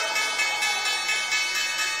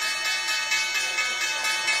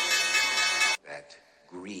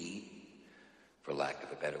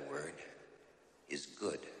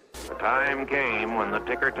time came when the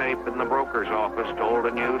ticker tape in the broker's office told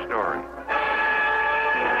a new story.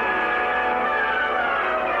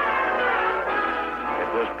 It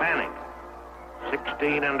was panic.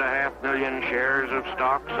 16.5 million shares of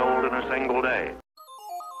stock sold in a single day.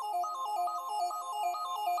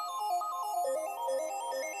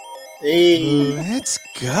 Hey. Let's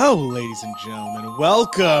go, ladies and gentlemen.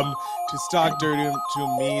 Welcome to Stock Dirty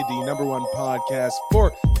to Me, the number one podcast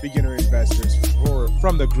for beginner investors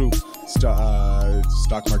from the group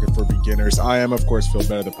Stock Market for Beginners. I am, of course, Phil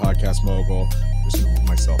Better, the podcast mogul. Just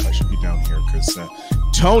myself, I should be down here because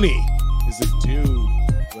Tony is a dude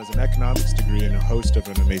who has an economics degree and a host of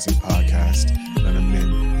an amazing podcast and a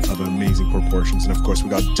man of amazing proportions. And of course, we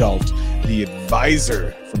got Dalt, the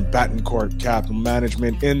advisor from Battencourt Capital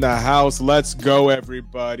Management, in the house. Let's go,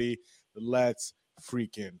 everybody. Let's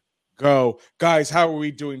freaking go. Guys, how are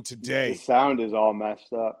we doing today? The sound is all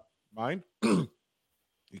messed up. Mine?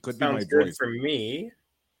 It could be my Sounds good voice. for me.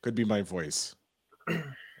 Could be my voice.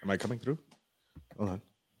 Am I coming through? Hold on.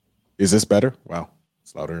 Is this better? Wow.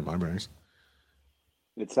 It's louder in my ears.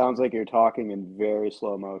 It sounds like you're talking in very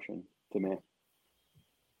slow motion to me.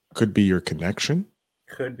 Could be your connection.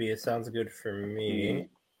 Could be. It sounds good for me.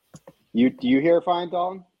 Do you hear fine,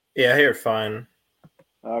 Dalton? Yeah, I hear fine.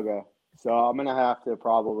 Okay. So I'm going to have to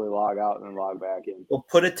probably log out and then log back in. We'll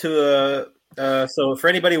put it to so for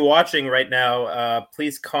anybody watching right now,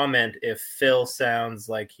 please comment if Phil sounds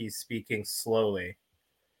like he's speaking slowly.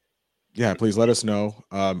 Yeah, please let us know.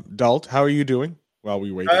 Dalt, how are you doing while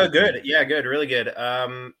we wait? Good. Yeah, good. Really good.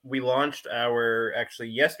 We launched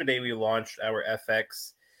yesterday we launched our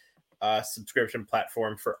FX subscription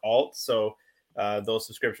platform for alt. So those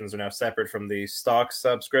subscriptions are now separate from the stock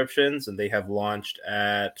subscriptions, and they have launched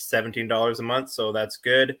at $17 a month. So that's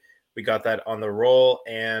good. We got that on the roll,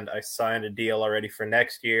 and I signed a deal already for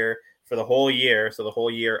next year for the whole year. So the whole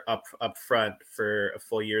year up front for a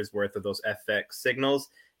full year's worth of those FX signals.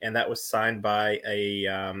 And that was signed by a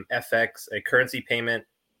currency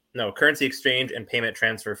exchange and payment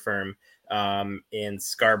transfer firm in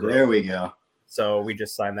Scarborough. There we go. So we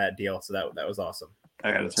just signed that deal. So that was awesome.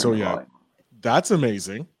 I got to So yeah, that's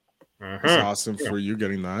amazing. Uh-huh. It's awesome for you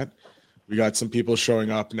getting that. We got some people showing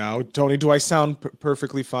up now. Tony, do I sound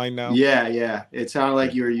perfectly fine now? Yeah. It sounded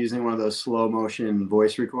like you were using one of those slow motion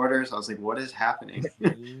voice recorders. I was like, what is happening?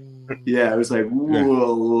 Yeah, it was like,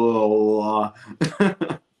 whoa.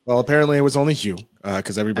 Well, apparently it was only you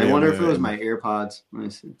because everybody. I wonder if it was my AirPods. Let me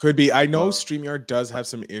see. Could be. I know StreamYard does have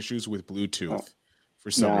some issues with Bluetooth for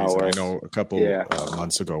some reason. I know a couple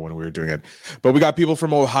months ago when we were doing it. But we got people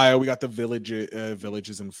from Ohio. We got the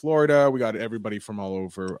villages in Florida. We got everybody from all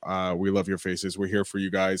over. We love your faces. We're here for you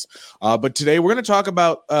guys. But today we're going to talk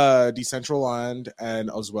about Decentraland and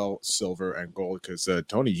as well silver and gold because,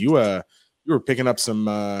 Tony, you were picking up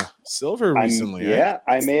some silver recently. Yeah,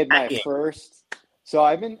 I made my first. So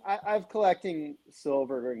I've collecting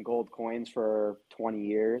silver and gold coins for 20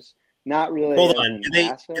 years. Not really. Hold on.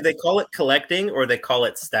 Do they call it collecting or they call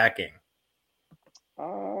it stacking?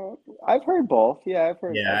 I've heard both. Yeah, I've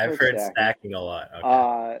heard stacking a lot.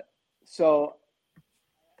 Okay. So I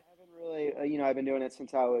haven't really, I've been doing it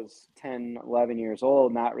since I was 10, 11 years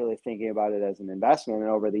old, not really thinking about it as an investment. And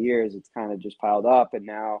over the years, it's kind of just piled up. And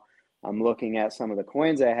now I'm looking at some of the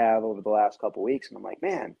coins I have over the last couple of weeks, and I'm like,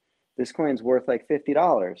 man, this coin's worth like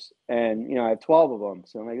 $50. And, I have 12 of them.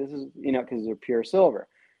 So I'm like, this is, because they're pure silver.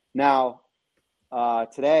 Now,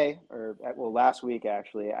 last week,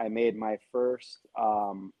 actually, I made my first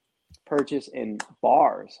purchase in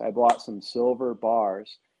bars. I bought some silver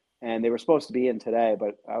bars, and they were supposed to be in today,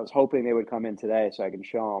 but I was hoping they would come in today so I can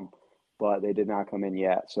show them, but they did not come in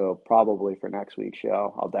yet. So probably for next week's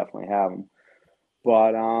show, I'll definitely have them.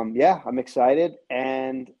 But I'm excited,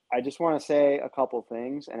 and I just want to say a couple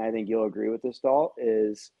things, and I think you'll agree with this, Dalt,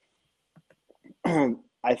 is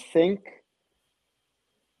I think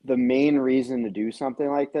the main reason to do something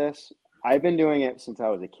like this, I've been doing it since I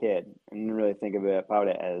was a kid. I didn't really think about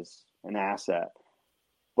it as an asset.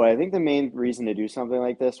 But I think the main reason to do something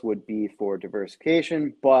like this would be for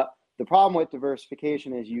diversification. But the problem with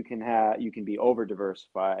diversification is you can be over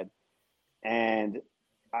diversified. And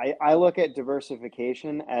I look at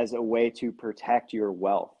diversification as a way to protect your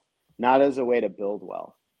wealth, not as a way to build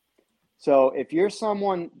wealth. So if you're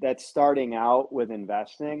someone that's starting out with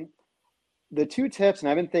investing, the two tips, and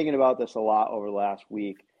I've been thinking about this a lot over the last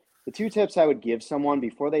week, the two tips I would give someone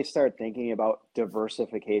before they start thinking about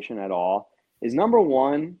diversification at all is, number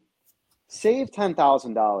one, save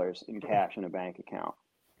 $10,000 in cash in a bank account.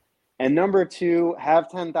 And number two, have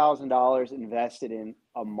 $10,000 invested in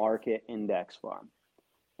a market index fund.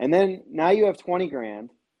 And then now you have 20 grand.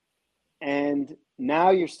 And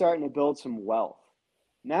now you're starting to build some wealth.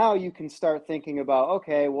 Now you can start thinking about,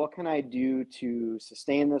 okay, what can I do to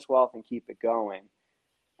sustain this wealth and keep it going?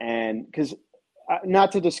 And because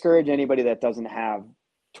not to discourage anybody that doesn't have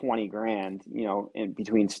 20 grand, in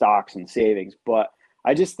between stocks and savings, but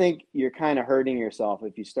I just think you're kind of hurting yourself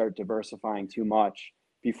if you start diversifying too much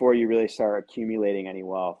before you really start accumulating any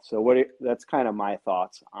wealth. So that's kind of my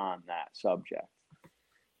thoughts on that subject.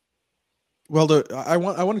 Well, I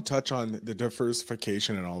want to touch on the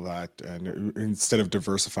diversification and all that, and instead of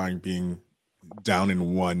diversifying being down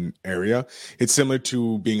in one area, it's similar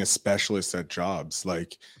to being a specialist at jobs.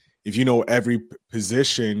 Like if you know every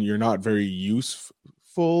position, you're not very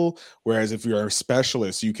useful. Whereas if you're a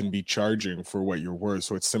specialist, you can be charging for what you're worth.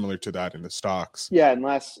 So it's similar to that in the stocks. Yeah,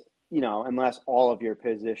 unless all of your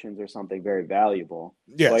positions are something very valuable.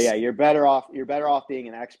 Yes. But yeah, you're better off being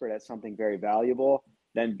an expert at something very valuable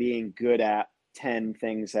than being good at 10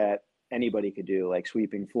 things that anybody could do, like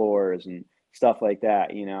sweeping floors and stuff like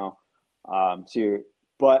that,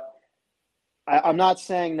 but I'm not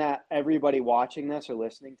saying that everybody watching this or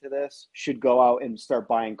listening to this should go out and start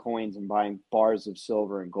buying coins and buying bars of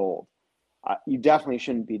silver and gold. You definitely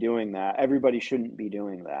shouldn't be doing that. Everybody shouldn't be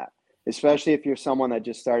doing that, especially if you're someone that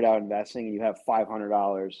just started out investing and you have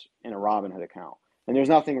 $500 in a Robinhood account. And there's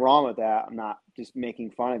nothing wrong with that. I'm not just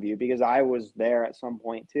making fun of you because I was there at some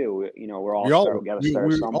point too. We all got to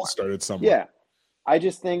start somewhere. We all started somewhere. Yeah. I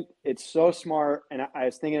just think it's so smart. And I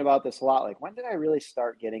was thinking about this a lot. Like, when did I really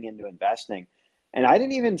start getting into investing? And I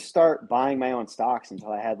didn't even start buying my own stocks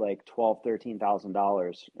until I had like $12,000,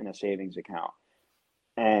 $13,000 in a savings account.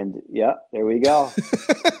 And yeah, there we go.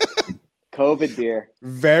 COVID beer.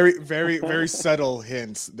 Very, very, very subtle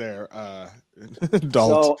hints there.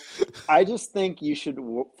 So I just think you should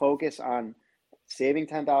focus on saving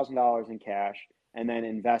 $10,000 in cash and then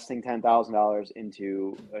investing $10,000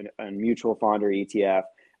 into a mutual fund or ETF.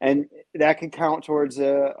 And that could count towards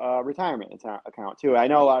a retirement account too. I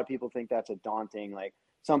know a lot of people think that's a daunting, like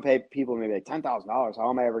some people maybe like $10,000. How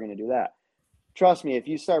am I ever going to do that? Trust me, if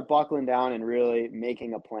you start buckling down and really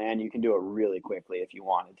making a plan, you can do it really quickly if you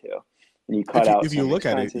wanted to. And you cut out. If you look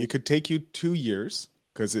expenses. at it, it could take you 2 years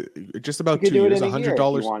because just about you 2 years, $100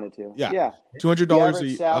 $100. You wanted to. Yeah.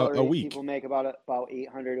 $200 a week. People make about $800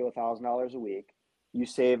 to $1,000 a week. You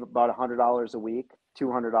save about $100 a week,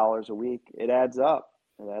 $200 a week. It adds up.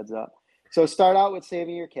 So start out with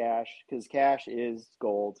saving your cash because cash is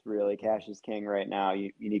gold. Really, cash is king right now.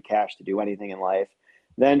 You need cash to do anything in life.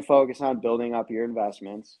 Then focus on building up your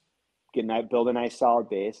investments. Build a nice solid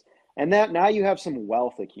base, and that now you have some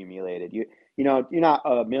wealth accumulated. You're not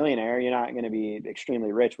a millionaire. You're not going to be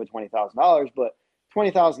extremely rich with $20,000, but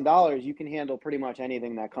 $20,000 you can handle pretty much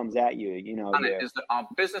anything that comes at you. Is our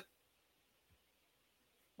business.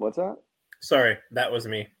 What's that? Sorry, that was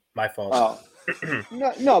me. My fault. Oh.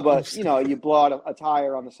 No, but you blow out a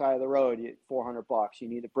tire on the side of the road, $400. You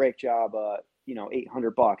need a brake job,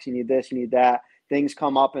 $800. You need this, you need that. Things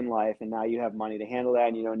come up in life, and now you have money to handle that,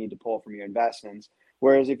 and you don't need to pull from your investments.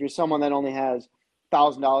 Whereas if you're someone that only has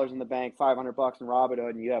 $1,000 in the bank, $500 in Robinhood,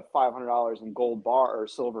 and you have $500 in gold bar or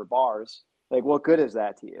silver bars, like what good is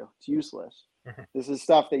that to you? It's useless. Mm-hmm. This is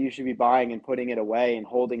stuff that you should be buying and putting it away and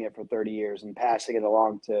holding it for 30 years and passing it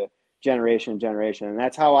along to generation and generation. And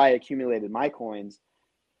that's how I accumulated my coins.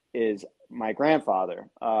 Is my grandfather.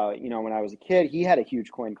 When I was a kid, he had a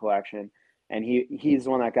huge coin collection, and he's the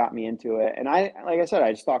one that got me into it. And I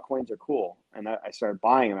just thought coins are cool, and I started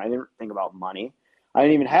buying them. I didn't think about money. I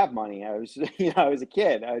didn't even have money. I was a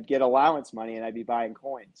kid. I would get allowance money, and I'd be buying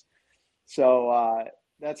coins. So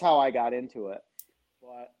that's how I got into it.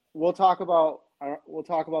 But we'll talk about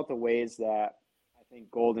the ways that I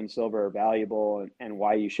think gold and silver are valuable and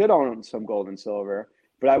why you should own some gold and silver.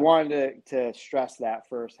 But I wanted to stress that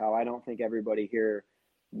first, how I don't think everybody here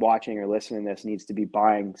watching or listening to this needs to be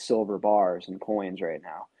buying silver bars and coins right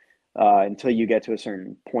now until you get to a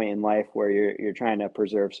certain point in life where you're trying to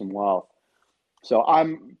preserve some wealth. So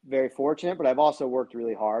I'm very fortunate, but I've also worked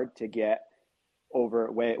really hard to get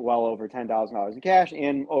well over $10,000 in cash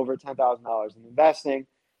and over $10,000 in investing.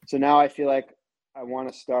 So now I feel like I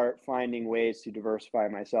want to start finding ways to diversify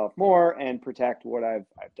myself more and protect what I've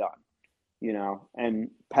done, and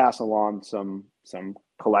pass along some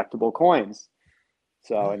collectible coins.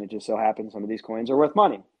 So, and it just so happens some of these coins are worth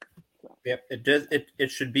money. So. Yep, it does. It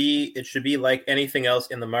should be like anything else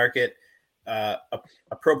in the market.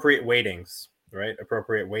 Appropriate weightings, right?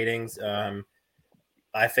 Appropriate weightings.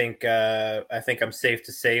 I think I'm safe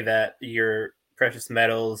to say that your precious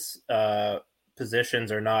metals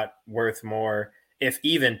positions are not worth more, if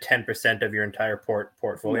even 10% of your entire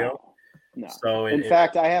portfolio. No. So in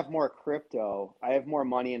fact, I have more crypto. I have more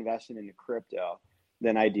money invested into crypto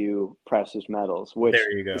than I do precious metals, which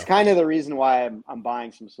there you go. is kind of the reason why I'm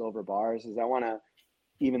buying some silver bars, is I want to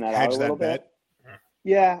even that Hedge out a little that bit.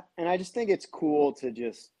 Yeah, and I just think it's cool to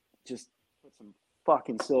just put some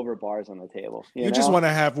fucking silver bars on the table. You know? just want to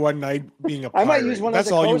have one night being a pirate. I might use one That's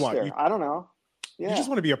as a all coaster. you want. I don't know. Yeah. You just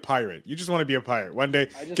want to be a pirate. You just want to be a pirate. One day,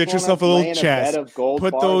 I just get wanna yourself a lay little in chest, bed of gold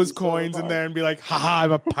put bars those and silver coins in bars. there, and be like, haha,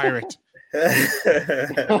 I'm a pirate.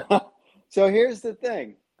 So here's the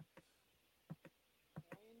thing.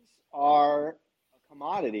 Coins are a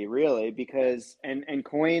commodity, really, because and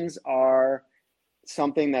coins are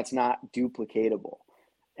something that's not duplicatable.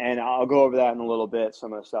 And I'll go over that in a little bit,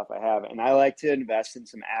 some of the stuff I have. And I like to invest in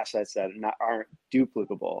some assets that aren't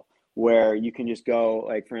duplicable, where you can just go,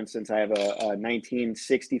 like, for instance, I have a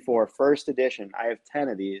 1964 first edition. I have 10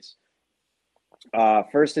 of these.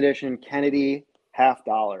 First edition Kennedy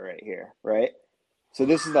 $50 right here, right? So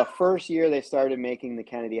this is the first year they started making the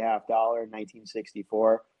Kennedy $50 in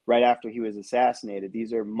 1964, right after he was assassinated.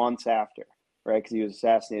 These are months after, right? Because he was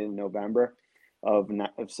assassinated in November of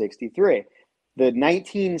 63. The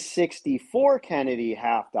 1964 Kennedy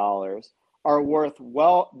 $50 are worth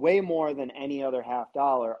way more than any other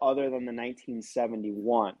 $50 other than the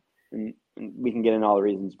 1971. And we can get into all the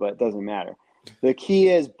reasons, but it doesn't matter. The key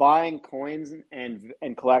is buying coins and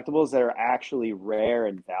collectibles that are actually rare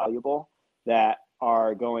and valuable, that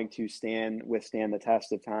are going to withstand the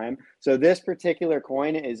test of time. So this particular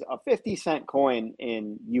coin is a 50-cent coin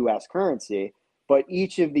in U.S. currency, but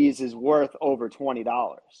each of these is worth over $20.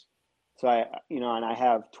 So and I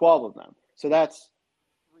have 12 of them. So that's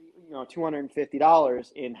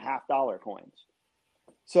 $250 in $50 coins.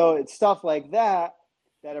 So it's stuff like that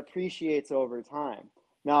appreciates over time.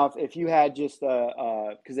 Now, if you had just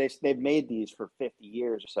because they've made these for 50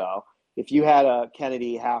 years or so, if you had a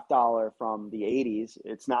Kennedy $50 from the 80s,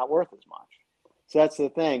 it's not worth as much. So that's the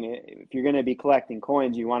thing. If you're going to be collecting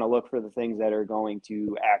coins, you want to look for the things that are going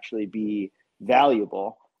to actually be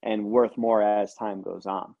valuable and worth more as time goes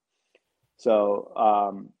on.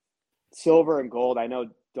 So silver and gold, I know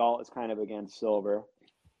Dalt is kind of against silver,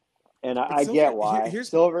 and I get why.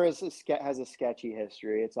 Silver has a sketchy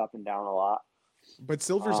history. It's up and down a lot. But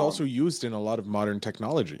silver is also used in a lot of modern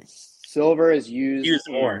technology. Silver is used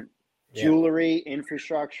more. Jewelry,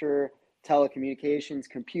 infrastructure, telecommunications,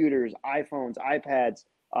 computers, iPhones, iPads,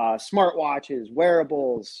 smartwatches,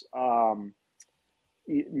 wearables,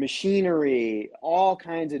 machinery, all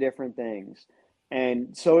kinds of different things.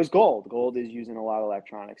 And so is gold. Gold is used in a lot of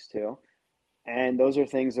electronics too. And those are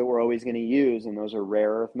things that we're always going to use, and those are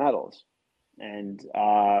rare earth metals. And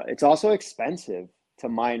it's also expensive to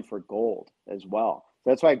mine for gold as well. So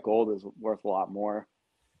that's why gold is worth a lot more.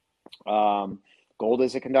 Gold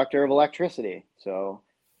is a conductor of electricity, so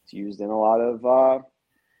it's used in a lot of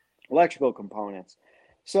electrical components.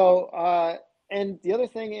 So, and the other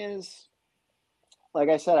thing is, like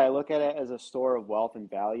I said, I look at it as a store of wealth and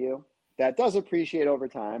value that does appreciate over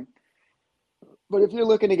time. But if you're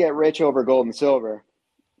looking to get rich over gold and silver,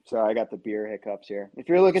 sorry, I got the beer hiccups here. If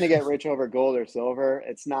you're looking to get rich over gold or silver,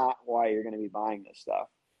 it's not why you're going to be buying this stuff.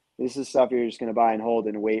 This is stuff you're just going to buy and hold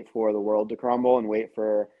and wait for the world to crumble and wait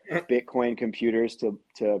for Bitcoin computers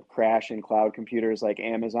to crash and cloud computers like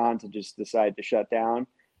Amazon to just decide to shut down.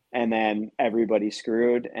 And then everybody's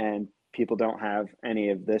screwed and people don't have any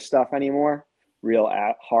of this stuff anymore, real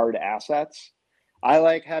hard assets. I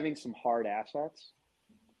like having some hard assets.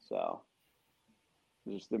 So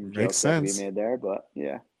there's some jokes that we made there, but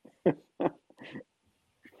yeah. Of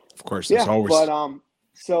course, there's always. But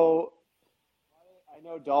so I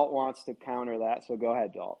know Dalt wants to counter that, so go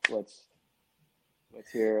ahead, Dalt. Let's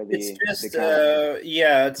hear the.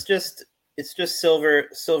 It's just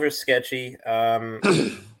silver sketchy.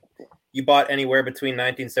 You bought anywhere between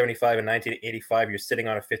 1975 and 1985, you're sitting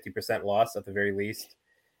on a 50% loss at the very least.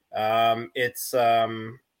 It's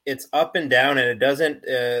up and down, and it doesn't.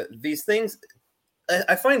 These things,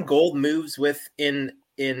 I find gold moves in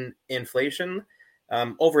inflation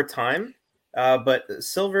over time. But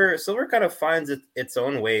silver kind of finds its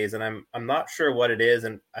own ways, and I'm not sure what it is.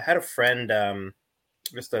 And I had a friend,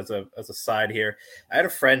 just as a side here, I had a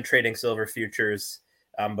friend trading silver futures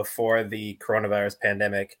before the coronavirus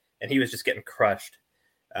pandemic, and he was just getting crushed,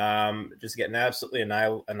 just getting absolutely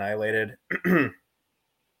annihilated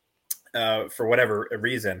for whatever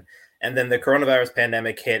reason. And then the coronavirus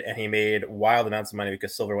pandemic hit, and he made wild amounts of money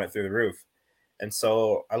because silver went through the roof. And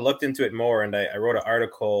so I looked into it more, and I wrote an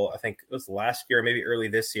article, I think it was last year, maybe early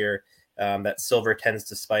this year, that silver tends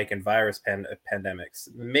to spike in virus pandemics.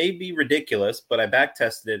 Maybe ridiculous, but I back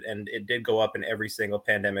tested it, and it did go up in every single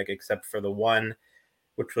pandemic except for the one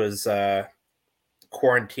which was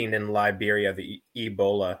quarantined in Liberia, the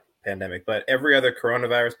Ebola pandemic. But every other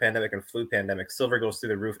coronavirus pandemic and flu pandemic, silver goes through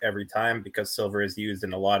the roof every time because silver is used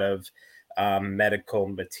in a lot of medical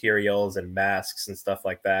materials and masks and stuff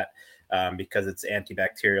like that, because it's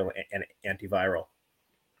antibacterial and antiviral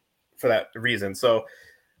for that reason. So,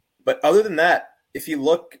 but other than that, if you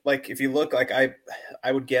look like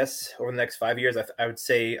I would guess over the next 5 years, I would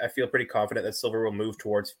say I feel pretty confident that silver will move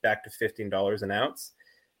towards back to $15 an ounce.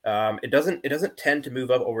 It doesn't tend to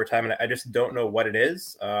move up over time, and I just don't know what it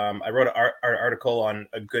is. I wrote an article on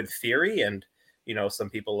a good theory, and some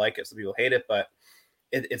people like it, some people hate it, but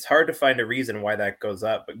it's hard to find a reason why that goes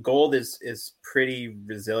up. But gold is pretty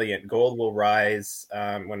resilient. Gold will rise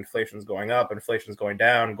when inflation's going up, inflation's going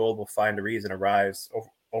down. Gold will find a reason to rise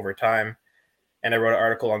over time. And I wrote an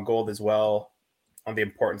article on gold as well, on the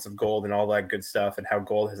importance of gold and all that good stuff, and how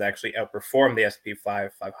gold has actually outperformed the S&P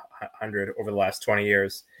 500 over the last 20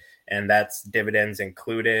 years. And that's dividends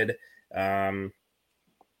included. You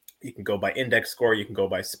can go by index score, you can go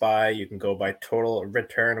by SPY, you can go by total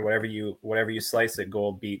return, whatever you slice it.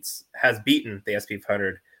 Gold has beaten the S&P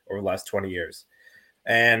 500 over the last 20 years.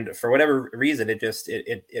 And for whatever reason,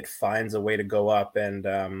 it finds a way to go up. And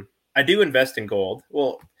I do invest in gold.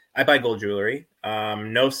 Well, I buy gold jewelry,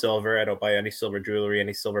 no silver. I don't buy any silver jewelry,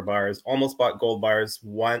 any silver bars. Almost bought gold bars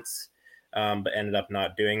once, but ended up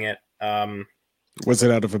not doing it. Was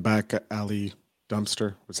it out of a back alley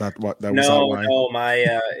dumpster? Was that what that was? No.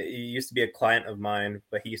 My he used to be a client of mine,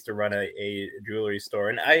 but he used to run a jewelry store,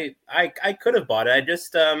 and I could have bought it. I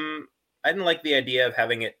just I didn't like the idea of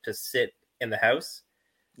having it to sit in the house.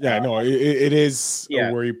 Yeah, no, it is a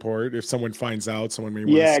worry port. If someone finds out, someone may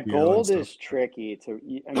want to steal gold is tricky to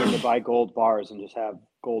buy gold bars and just have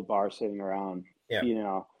gold bars sitting around.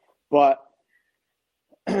 Yeah. But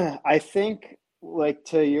I think, like,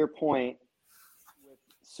 to your point, with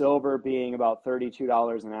silver being about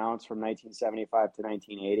 $32 an ounce from 1975 to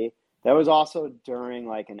 1980, that was also during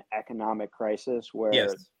like an economic crisis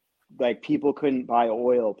where like people couldn't buy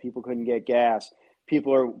oil, people couldn't get gas,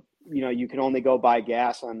 people are you can only go buy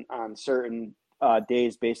gas on certain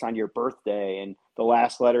days based on your birthday and the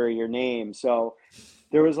last letter of your name. So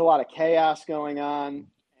there was a lot of chaos going on.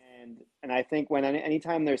 And I think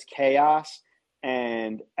anytime there's chaos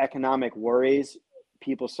and economic worries,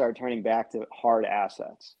 people start turning back to hard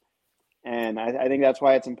assets. And I think that's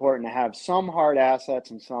why it's important to have some hard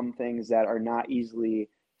assets and some things that are not easily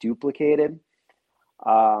duplicated.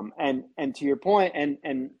 And to your point, and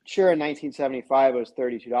sure, in 1975 it was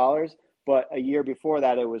 $32, but a year before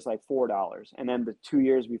that it was like $4, and then the 2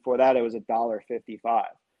 years before that it was $1.55.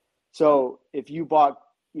 So if you bought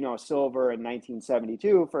silver in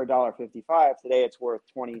 1972 for $1.55, today it's worth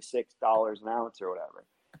 $26 an ounce or whatever.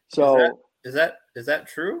 So is that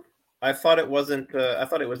true? I thought it wasn't. I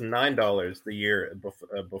thought it was $9 the year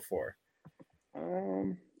before.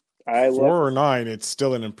 4 or 9. It's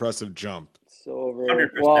still an impressive jump. Silver,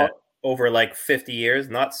 100% over like 50 years,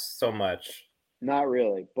 not so much. Not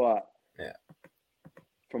really, but yeah.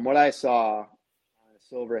 From what I saw on a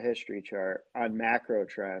silver history chart on macro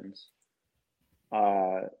trends,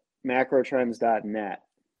 macrotrends.net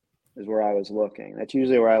is where I was looking. That's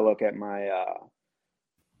usually where I look at my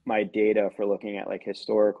my data for looking at like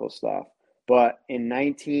historical stuff. But in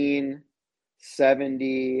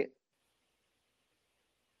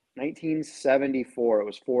 1974, it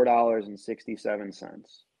was $4.67.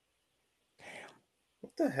 Damn.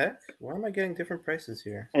 What the heck? Why am I getting different prices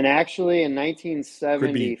here? And actually, in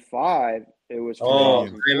 1975, it was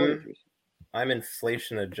 $4.43. I'm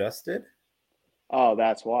inflation adjusted. Oh,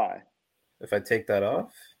 that's why. If I take that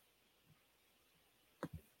off.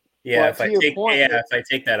 Yeah, if I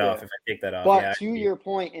take that off. But to your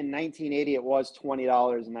point, in 1980, it was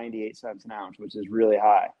 $20.98 an ounce, which is really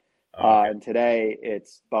high. Okay. And today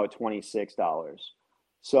it's about $26.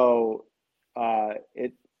 So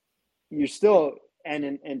you're still, and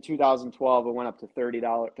in 2012 it went up to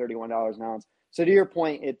 $31 an ounce. So to your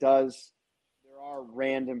point, there are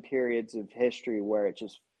random periods of history where it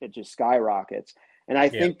just skyrockets. And I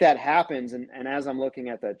think that happens. And as I'm looking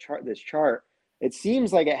at this chart, it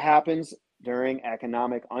seems like it happens during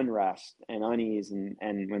economic unrest and unease and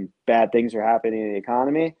when bad things are happening in the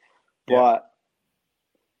economy. But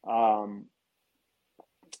I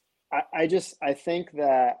think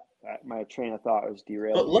that my train of thought was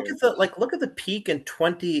derailed. But look at the peak in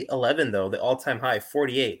 2011 though, the all-time high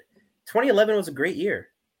 48. 2011 was a great year.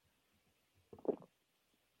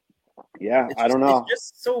 Yeah, I don't know. It's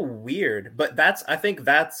just so weird. But I think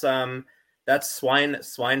that's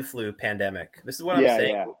swine flu pandemic. This is what I'm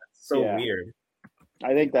saying. Yeah. It's so weird.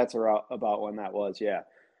 I think that's about when that was. Yeah.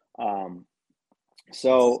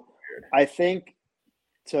 So I think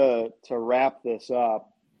to wrap this up,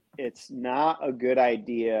 it's not a good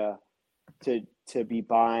idea to be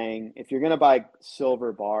buying, if you're going to buy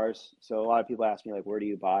silver bars. So a lot of people ask me, like, where do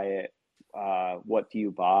you buy it? What do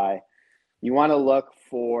you buy? You want to look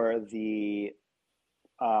for the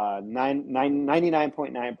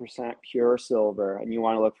 99.9% pure silver, and you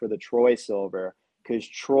want to look for the Troy silver, because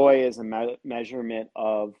Troy is a measurement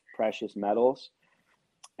of precious metals.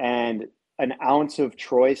 And an ounce of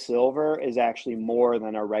Troy silver is actually more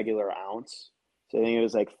than a regular ounce. So I think it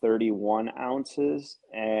was like 31 ounces,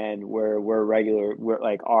 and we're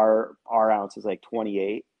like our ounce is like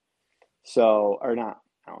 28. So, or not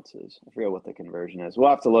ounces. I forget what the conversion is. We'll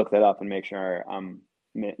have to look that up and make sure I'm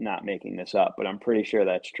not making this up, but I'm pretty sure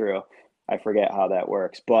that's true. I forget how that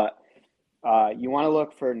works, but you want to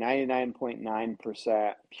look for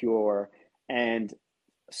 99.9% pure. And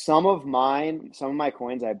some of my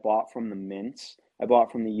coins I bought from the mints. I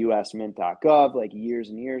bought from the usmint.gov like years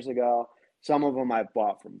and years ago. Some of them I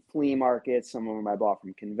bought from flea markets. Some of them I bought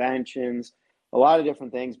from conventions. A lot of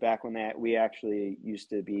different things back when we actually used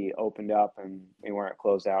to be opened up and we weren't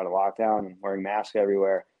closed out of lockdown and wearing masks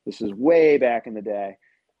everywhere. This was way back in the day,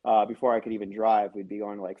 before I could even drive. We'd be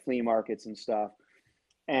going to like flea markets and stuff.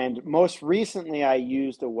 And most recently, I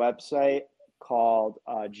used a website called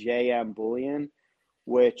JM Bullion,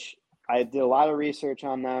 which I did a lot of research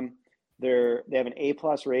on them. They have an A+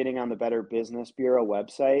 rating on the Better Business Bureau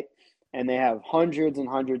website, and they have hundreds and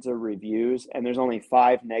hundreds of reviews, and there's only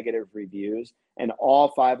 5 negative reviews. And all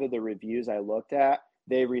 5 of the reviews I looked at,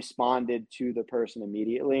 they responded to the person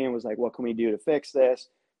immediately and was like, what can we do to fix this?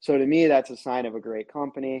 So to me, that's a sign of a great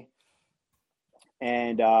company.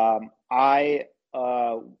 And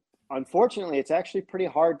unfortunately, it's actually pretty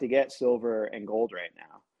hard to get silver and gold right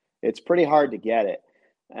now. It's pretty hard to get it.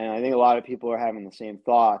 And I think a lot of people are having the same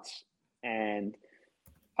thoughts. And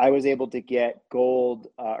I was able to get gold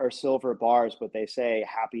or silver bars, but they say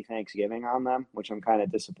Happy Thanksgiving on them, which I'm kind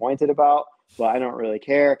of disappointed about. But I don't really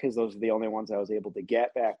care because those are the only ones I was able to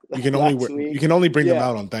get back. You can only bring them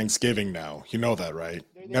out on Thanksgiving now. You know that, right?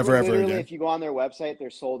 Never ever again. If you go on their website, they're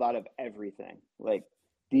sold out of everything. Like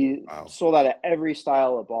sold out of every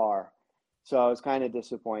style of bar. So I was kind of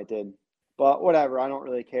disappointed. But whatever, I don't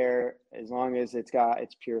really care as long as it's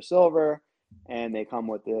pure silver and they come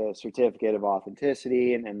with the certificate of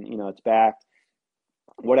authenticity and it's backed.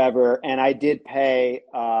 Whatever. And I did pay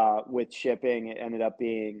with shipping. It ended up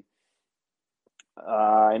being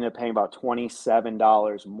I ended up paying about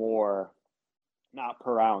 $27 more, not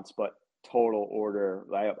per ounce, but total order.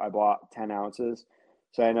 I bought 10 ounces.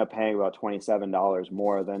 So I ended up paying about $27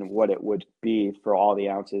 more than what it would be for all the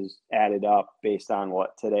ounces added up based on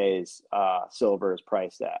what today's silver is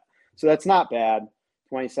priced at. So that's not bad,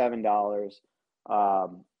 $27.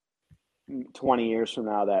 20 years from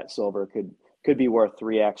now, that silver could be worth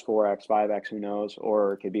 3x, 4x, 5x, who knows?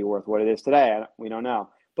 Or it could be worth what it is today. We don't know.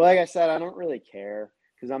 But like I said, I don't really care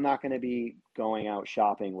because I'm not going to be going out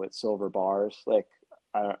shopping with silver bars. Like,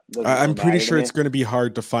 I'm pretty sure it's going to be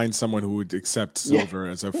hard to find someone who would accept silver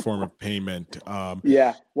as a form of payment.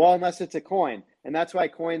 Yeah. Well, unless it's a coin. And that's why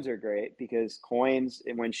coins are great, because coins,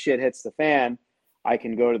 when shit hits the fan, I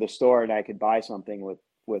can go to the store and I could buy something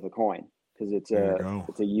with a coin because it's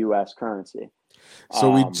a U.S. currency.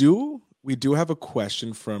 So we do have a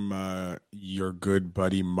question from your good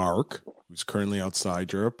buddy Mark, who's currently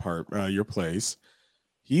outside your place.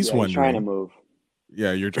 He's wondering, trying to move.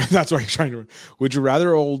 Yeah, that's why you're trying to. Would you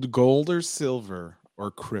rather hold gold or silver or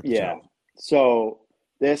crypto? Yeah. So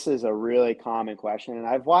this is a really common question, and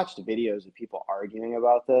I've watched videos of people arguing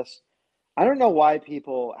about this. I don't know why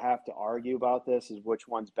people have to argue about this, is which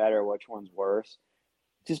one's better, which one's worse.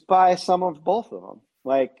 Just buy some of both of them.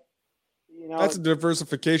 Like, that's a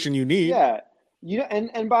diversification you need. Yeah.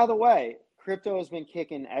 And by the way, crypto has been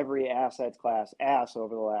kicking every asset class ass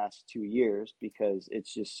over the last 2 years because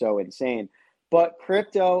it's just so insane. But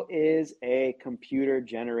crypto is a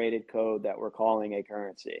computer-generated code that we're calling a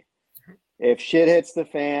currency. If shit hits the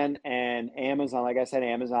fan and Amazon, like I said,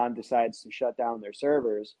 Amazon decides to shut down their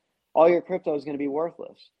servers, all your crypto is going to be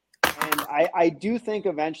worthless. And I do think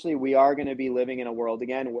eventually we are going to be living in a world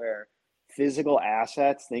again where physical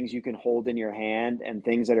assets, things you can hold in your hand and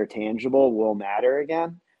things that are tangible will matter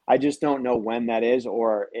again. I just don't know when that is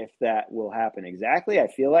or if that will happen exactly. I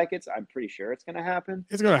feel like I'm pretty sure it's going to happen.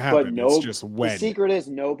 It's going to happen. But it's just when. The secret is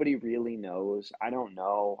nobody really knows. I don't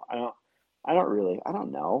know. I don't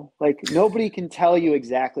know. Like, nobody can tell you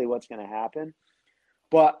exactly what's going to happen.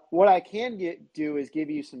 But what I can do is give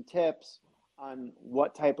you some tips on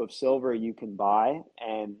what type of silver you can buy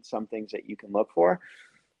and some things that you can look for.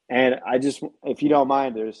 And I just, if you don't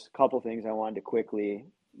mind, there's a couple things I wanted to quickly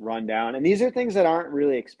run down. And these are things that aren't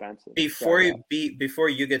really expensive. Before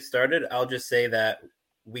you get started, I'll just say that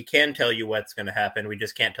we can tell you what's going to happen. We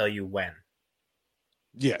just can't tell you when.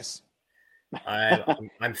 Yes.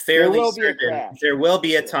 I'm fairly certain there will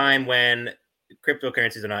be a time when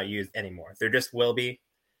cryptocurrencies are not used anymore. There just will be.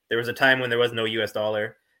 There was a time when there was no US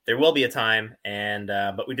dollar. There will be a time, and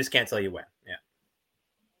but we just can't tell you when. Yeah.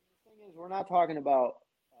 The thing is, we're not talking about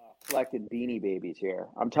collecting Beanie Babies here.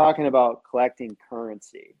 I'm talking about collecting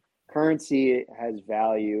currency. Currency has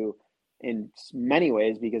value in many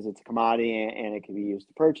ways because it's a commodity and it can be used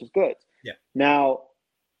to purchase goods. Yeah. Now,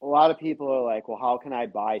 a lot of people are like, well, how can I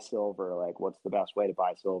buy silver? Like, what's the best way to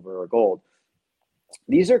buy silver or gold?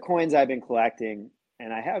 These are coins I've been collecting,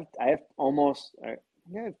 and I have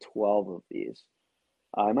 12 of these.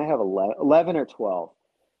 I might have 11 or 12.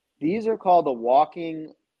 These are called the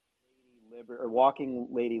Walking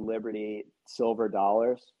Lady Liberty silver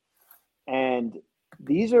dollars. And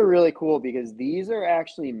these are really cool because these are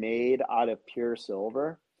actually made out of pure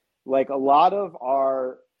silver. Like a lot of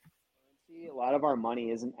our money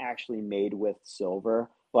isn't actually made with silver.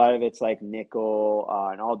 A lot of it's like nickel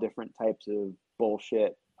and all different types of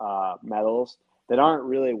bullshit metals that aren't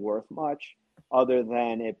really worth much other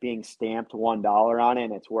than it being stamped $1 on it,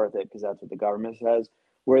 and it's worth it because that's what the government says.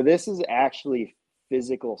 Where this is actually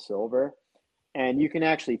physical silver, and you can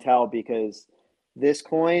actually tell because this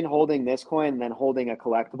coin, holding this coin, and then holding a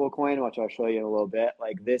collectible coin, which I'll show you in a little bit,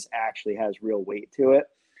 like this actually has real weight to it.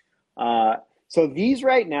 So these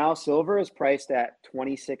right now, silver is priced at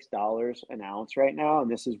 $26 an ounce right now, and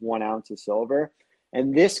this is 1 ounce of silver.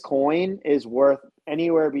 And this coin is worth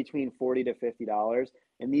anywhere between $40 to $50.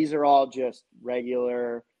 And these are all just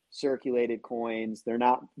regular circulated coins. They're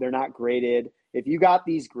not graded. If you got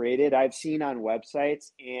these graded, I've seen on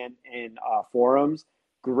websites and in forums,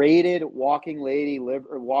 graded Walking Lady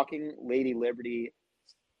Liberty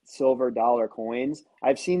silver dollar coins.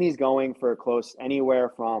 I've seen these going for anywhere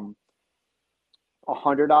from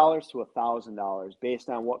 $100 to $1,000 based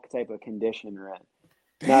on what type of condition you're in.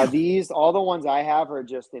 Now, all the ones I have are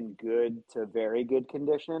just in good to very good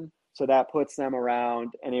condition. So that puts them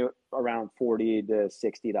around $40 to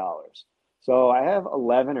 $60. So I have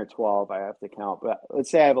 11 or 12, I have to count, but let's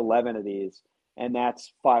say I have 11 of these, and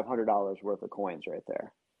that's $500 worth of coins right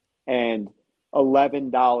there. And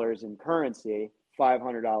 $11 in currency,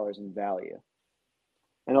 $500 in value.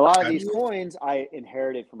 And a lot of these coins I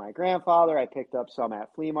inherited from my grandfather. I picked up some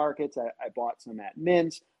at flea markets. I bought some at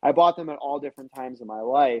mints. I bought them at all different times of my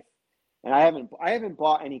life. And I haven't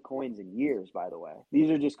bought any coins in years, by the way.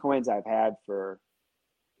 These are just coins I've had for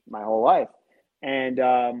my whole life. And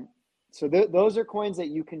so those are coins that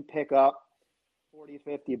you can pick up $40,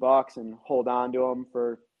 $50 and hold on to them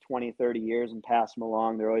for 20, 30 years and pass them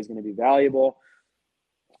along. They're always going to be valuable.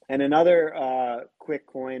 And another quick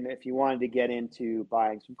coin, if you wanted to get into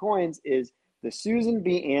buying some coins, is the Susan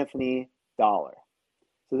B. Anthony dollar.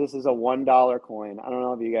 So this is a $1 coin. I don't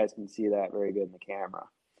know if you guys can see that very good in the camera.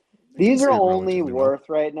 These are only worth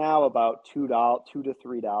right now about $2 to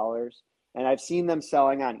 $3, and I've seen them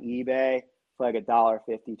selling on eBay for like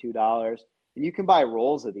 $1.50, $2. And you can buy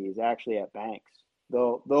rolls of these actually at banks.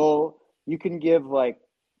 You can give like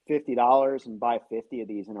 $50 and buy 50 of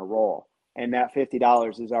these in a roll, and that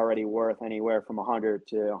 $50 is already worth anywhere from $100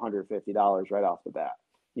 to $150 right off the bat.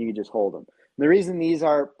 You can just hold them. And the reason these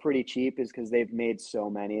are pretty cheap is because they've made so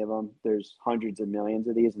many of them. There's hundreds of millions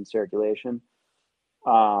of these in circulation.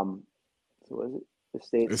 So was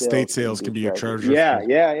it estate sales can be your treasure?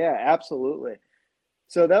 Yeah, absolutely.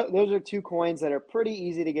 So those are two coins that are pretty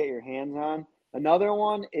easy to get your hands on. Another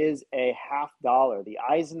one is a $50, the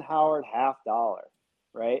Eisenhower $50,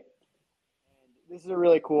 right? And this is a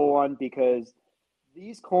really cool one because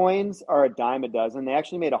these coins are a dime a dozen. They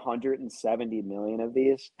actually made 170 million of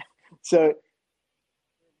these. So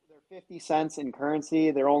they're 50 cents in currency.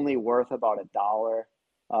 They're only worth about $1.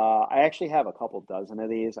 I actually have a couple dozen of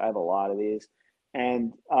these. I have a lot of these,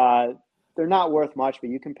 and they're not worth much, but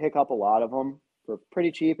you can pick up a lot of them for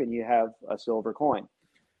pretty cheap, and you have a silver coin.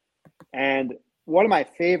 And one of my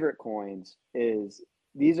favorite coins is,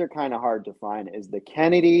 these are kind of hard to find, is the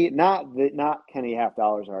Kennedy, not Kennedy $50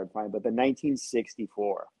 are hard to find, but the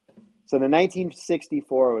 1964. So the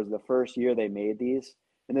 1964 was the first year they made these,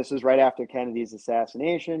 and this was right after Kennedy's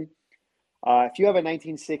assassination. If you have a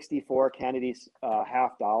 1964 Kennedy's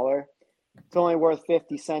 $50, it's only worth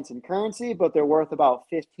 50 cents in currency, but they're worth about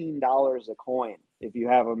 $15 a coin if you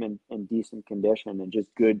have them in decent condition and just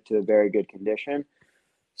good to very good condition.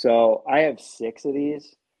 So I have 6 of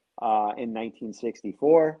these in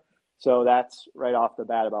 1964. So that's right off the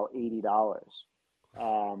bat about $80.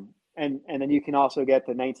 And then you can also get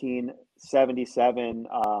the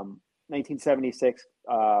 1976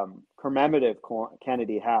 commemorative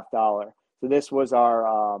Kennedy $50. So this was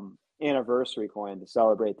our anniversary coin to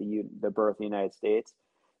celebrate the birth of the United States.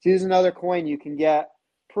 So here's another coin you can get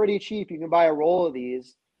pretty cheap. You can buy a roll of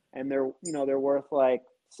these, and they're worth like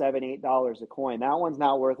 $7-8 a coin. That one's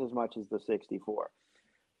not worth as much as the 64.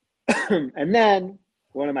 And then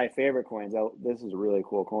one of my favorite coins, this is a really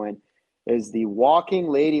cool coin, is the Walking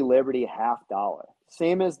Lady Liberty $50.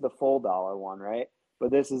 Same as the full dollar one, right?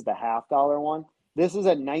 But this is the $50 one. This is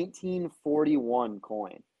a 1941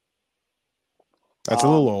 coin. That's a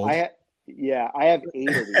little old. I have 8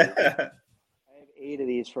 of these. I have 8 of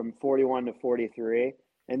these from 41 to 43.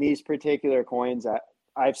 And these particular coins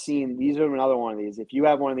I've seen, these are another one of these. If you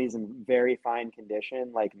have one of these in very fine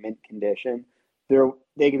condition, like mint condition,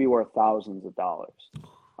 they could be worth thousands of dollars.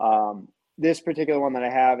 This particular one that I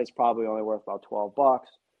have is probably only worth about $12.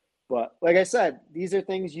 But like I said, these are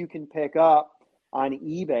things you can pick up on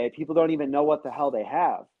eBay. People don't even know what the hell they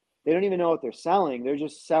have. They don't even know what they're selling. They're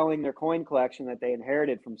just selling their coin collection that they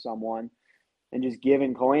inherited from someone and just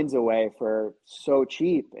giving coins away for so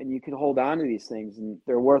cheap. And you can hold on to these things, and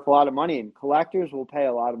they're worth a lot of money. And collectors will pay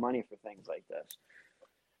a lot of money for things like this.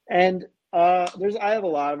 And I have a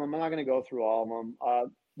lot of them. I'm not going to go through all of them.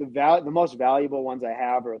 The most valuable ones I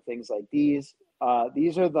have are things like these.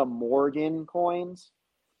 These are the Morgan coins.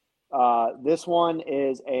 This one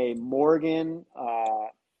is a Morgan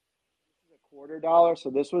 $0.25. So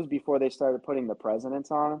this was before they started putting the presidents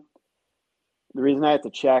on them. The reason I have to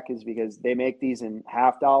check is because they make these in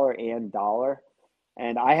 $50 and dollar.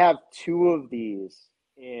 And I have 2 of these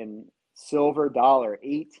in silver dollar,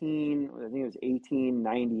 I think it was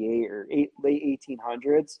 1898 or late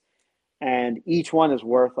 1800s. And each one is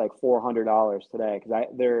worth like $400 today because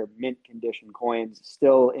they're mint condition coins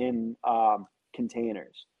still in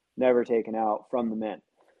containers, never taken out from the mint.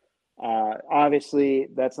 Obviously,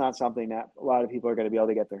 that's not something that a lot of people are going to be able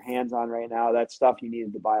to get their hands on right now. That's stuff you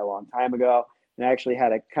needed to buy a long time ago. And I actually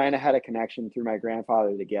had a connection through my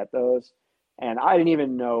grandfather to get those. And I didn't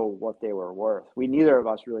even know what they were worth. Neither of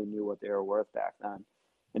us really knew what they were worth back then.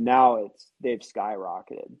 And now they've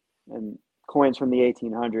skyrocketed. And coins from the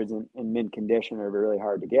 1800s in mint condition are really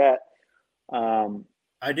hard to get.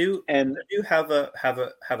 I do have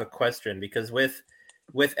a question, because with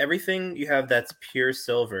everything you have that's pure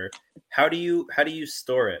silver, how do you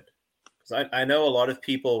store it? Because I know a lot of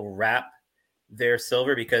people wrap their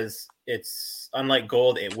silver because it's unlike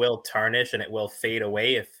gold, it will tarnish and it will fade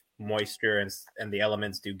away if moisture and the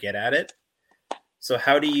elements do get at it. So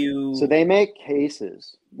how do you... So they make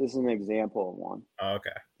cases. This is an example of one. Oh,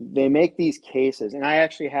 okay. They make these cases, and I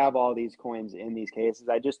actually have all these coins in these cases.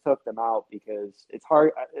 I just took them out because it's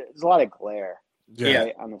hard. There's a lot of glare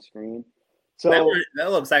right, on the screen. So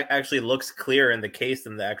that actually looks clearer in the case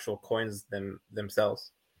than the actual coins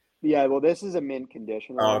themselves. Yeah, well, this is a mint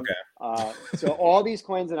condition. Oh, okay. So all these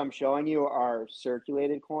coins that I'm showing you are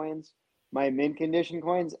circulated coins. My mint condition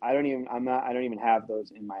coins, I don't even have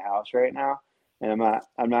those in my house right now, and I'm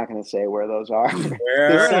not going to say where those are.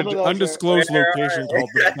 They're at an undisclosed location called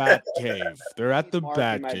the Bat Cave. They're at the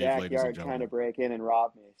Bat Cave, ladies and gentlemen. Trying to break in and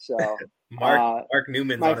rob me. So Mark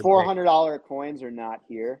Newman's my $400 coins are not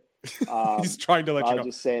here. He's trying to let you know. I'll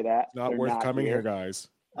just say that not worth coming here, guys.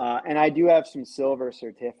 And I do have some silver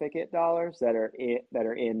certificate dollars that are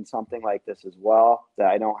in something like this as well that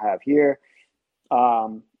I don't have here.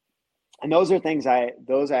 And those are things I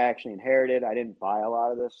actually inherited. I didn't buy a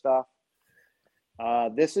lot of this stuff.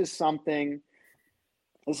 This is an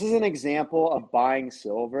example of buying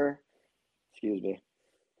silver. Excuse me.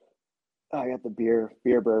 I got the beer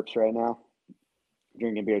burps right now.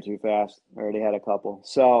 Drinking beer too fast. I already had a couple.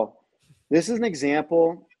 So this is an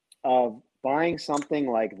example of buying something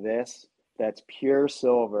like this that's pure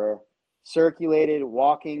silver, circulated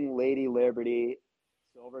Walking Lady Liberty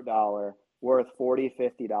silver dollar worth $40,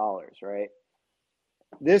 $50, right?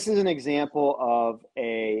 This is an example of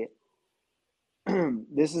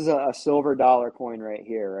this is a silver dollar coin right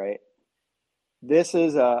here, right? This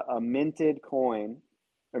is a minted coin,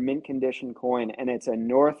 or mint condition coin, and it's a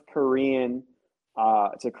North Korean,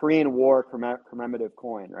 it's a Korean War commemorative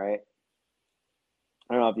coin, right?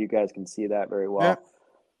 I don't know if you guys can see that very well,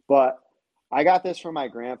 but I got this from my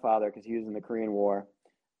grandfather because he was in the Korean War.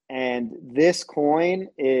 And this coin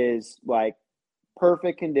is like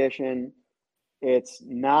perfect condition. It's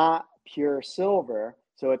not pure silver,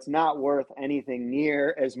 so it's not worth anything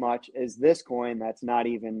near as much as this coin that's not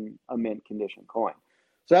even a mint condition coin.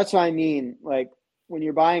 So that's what I mean. Like when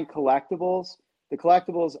you're buying collectibles, the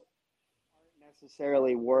collectibles aren't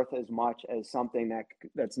necessarily worth as much as something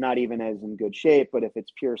that's not even as in good shape, but if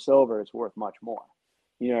it's pure silver, it's worth much more.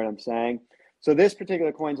 You know what I'm saying? So this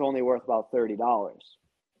particular coin's only worth about $30,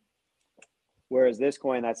 whereas this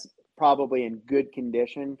coin that's probably in good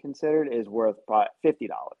condition considered is worth about $50.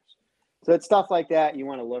 So it's stuff like that you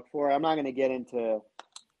want to look for. I'm not going to get into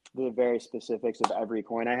the very specifics of every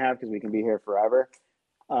coin I have because we can be here forever.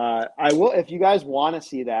 I will, if you guys want to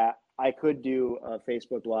see that, I could do a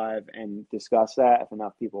Facebook Live and discuss that if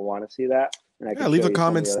enough people want to see that. And I leave the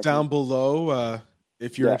comments down below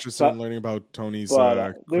if you're interested in learning about Tony's.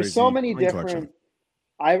 There's so many different.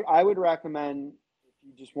 I would recommend if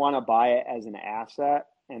you just want to buy it as an asset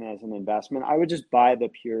and as an investment, I would just buy the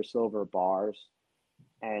pure silver bars,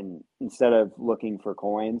 and instead of looking for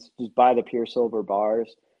coins, just buy the pure silver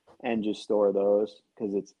bars and just store those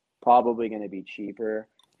because it's probably going to be cheaper.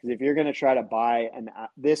 Because if you're going to try to buy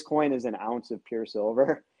this coin is an ounce of pure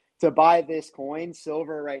silver. To buy this coin,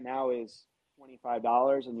 silver right now is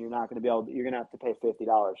 $25, and you're not going to be able. You're going to have to pay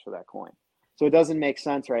 $50 for that coin. So it doesn't make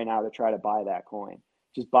sense right now to try to buy that coin.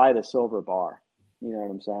 Just buy the silver bar. You know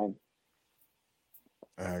what I'm saying?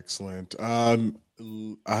 Excellent. I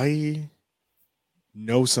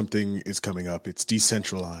know something is coming up. It's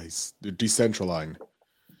decentralized. The Decentraline.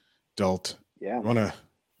 Dalt. Yeah. You want to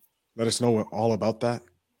let us know all about that?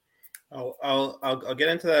 I'll get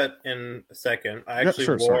into that in a second. I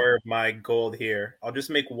actually wore my gold here. I'll just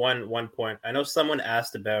make one point. I know someone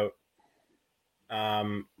asked about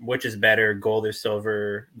which is better, gold and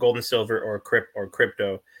silver, or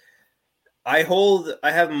crypto. I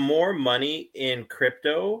have more money in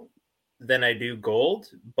crypto than I do gold,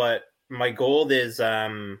 but my gold is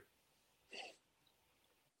Dalt's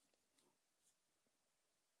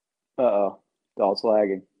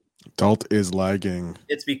lagging. Dalt is lagging.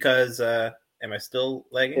 It's because am I still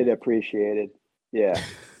lagging? It appreciated. Yeah.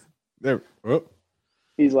 There. Oh.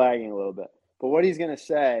 He's lagging a little bit. But what he's gonna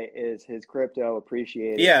say is his crypto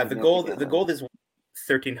appreciated. Yeah, the gold is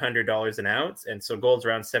 $1,300 an ounce, and so gold's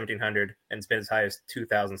around $1,700 and it's been as high as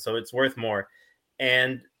 $2,000, so it's worth more.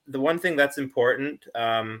 And the one thing that's important,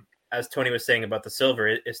 as Tony was saying about the silver,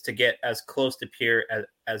 is to get as close to pure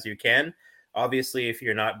as you can. Obviously, if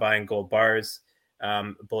you're not buying gold bars,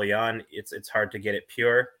 bullion, it's hard to get it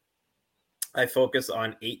pure. I focus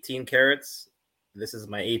on 18 carats. This is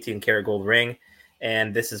my 18 karat gold ring,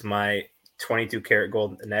 and this is my 22 karat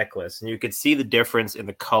gold necklace. And you could see the difference in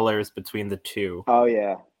the colors between the two. Oh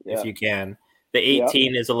yeah. If you can. The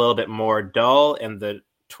 18 is a little bit more dull, and the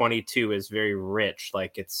 22 is very rich.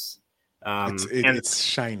 Like it's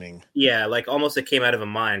shining. Yeah, like almost it came out of a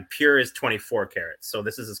mine. Pure is 24 carats, so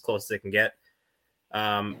this is as close as it can get.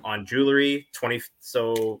 On jewelry,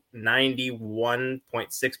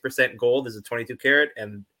 91.6% gold is a 22 karat,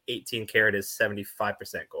 and 18 karat is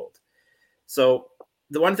 75% gold. So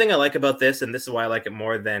the one thing I like about this, and this is why I like it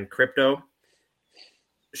more than crypto,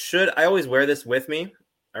 I always wear this with me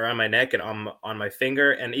around my neck and on my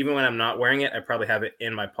finger, and even when I'm not wearing it, I probably have it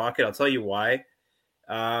in my pocket. I'll tell you why.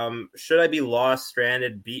 Should I be lost,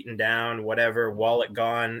 stranded, beaten down, whatever, wallet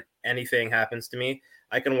gone, anything happens to me,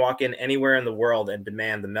 I can walk in anywhere in the world and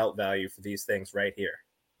demand the melt value for these things right here.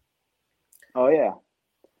 Oh yeah.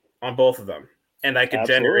 On both of them. And I could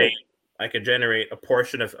generate a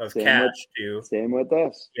portion of cash same with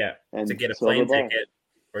this. Yeah. And to get a plane ticket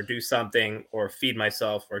or do something or feed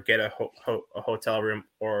myself or get a hotel room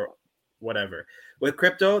or whatever. With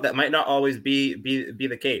crypto, that might not always be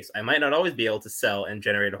the case. I might not always be able to sell and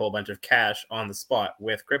generate a whole bunch of cash on the spot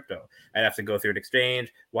with crypto. I'd have to go through an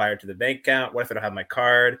exchange, wire to the bank account. What if I don't have my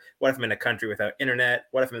card? What if I'm in a country without internet?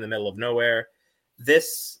 What if I'm in the middle of nowhere?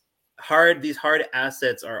 These hard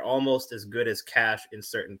assets are almost as good as cash in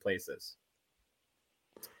certain places.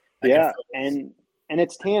 Yeah, and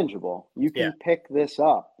it's tangible. You can pick this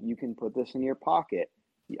up. You can put this in your pocket.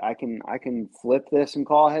 I can flip this and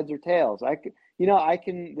call heads or tails.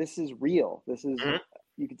 This is real. This is,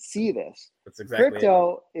 you can see this. That's exactly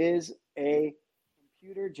Crypto is a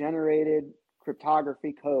computer generated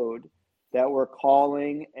cryptography code that we're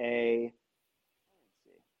calling a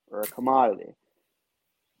currency or a commodity.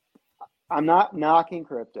 I'm not knocking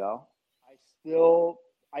crypto. I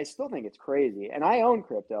still think it's crazy. And I own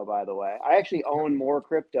crypto, by the way. I actually own more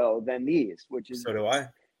crypto than these, which is so do I.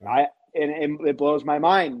 And it blows my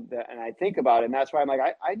mind, and I think about it, and that's why I'm like,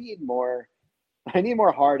 I need more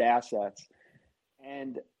hard assets.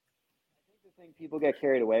 And I think the thing people get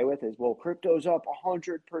carried away with is, well, crypto's up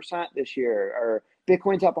 100% this year, or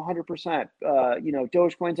Bitcoin's up 100%.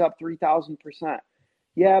 Dogecoin's up 3,000%.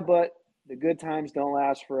 Yeah, but the good times don't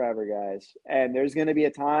last forever, guys. And there's going to be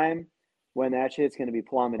a time when that shit's going to be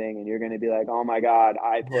plummeting and you're going to be like, oh my God,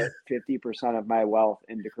 I put 50% of my wealth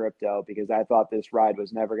into crypto because I thought this ride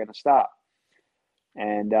was never going to stop.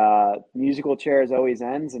 And musical chairs always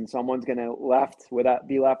ends, and someone's going to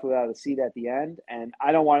be left without a seat at the end. And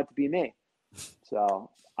I don't want it to be me. So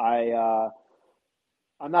I'm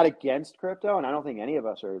not against crypto, and I don't think any of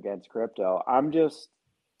us are against crypto. I'm just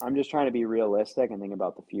trying to be realistic and think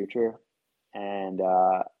about the future. And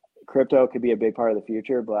crypto could be a big part of the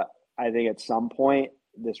future, but I think at some point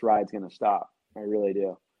this ride's going to stop. I really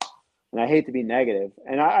do. And I hate to be negative.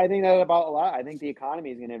 And I think that about a lot. I think the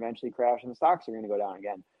economy is going to eventually crash and the stocks are going to go down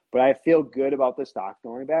again. But I feel good about the stocks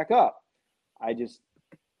going back up.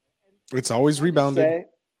 It's always rebounded.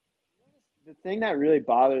 The thing that really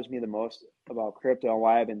bothers me the most about crypto and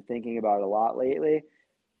why I've been thinking about it a lot lately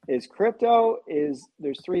is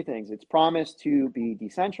there's three things. It's promised to be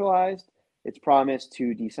decentralized. It's promised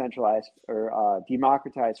to decentralize or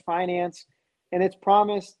democratize finance. And it's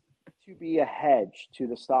promised to be a hedge to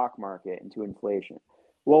the stock market and to inflation.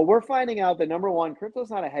 Well, we're finding out that number one, crypto's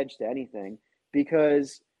not a hedge to anything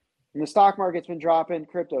because when the stock market's been dropping,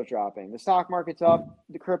 crypto's dropping. The stock market's up,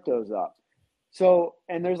 the crypto's up. So,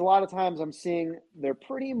 and there's a lot of times I'm seeing they're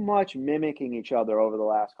pretty much mimicking each other over the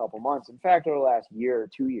last couple months. In fact, over the last year or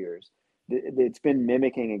 2 years, it's been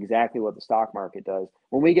mimicking exactly what the stock market does.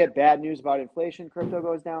 When we get bad news about inflation, crypto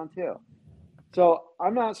goes down too. So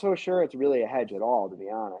I'm not so sure it's really a hedge at all, to be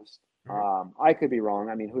honest. I could be wrong.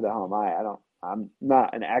 I mean, who the hell am I? I'm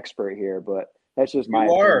not an expert here, but that's just my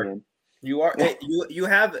opinion. You are. You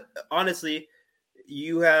have, honestly,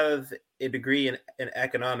 you have a degree in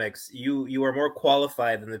economics. You are more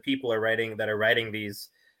qualified than the people that are writing these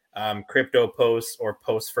crypto posts or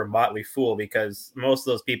posts for Motley Fool, because most of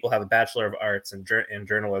those people have a Bachelor of Arts in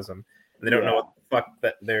journalism. And they don't know what the fuck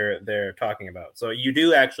that they're talking about. So you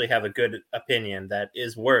do actually have a good opinion that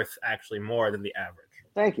is worth actually more than the average.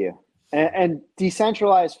 Thank you. And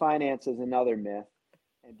decentralized finance is another myth,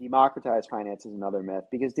 and democratized finance is another myth,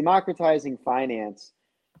 because democratizing finance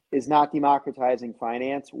is not democratizing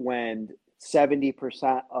finance when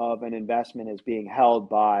 70% of an investment is being held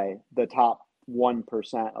by the top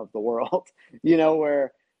 1% of the world.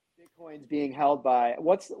 Where Bitcoin's being held by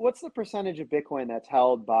what's the percentage of Bitcoin that's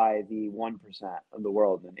held by the 1% of the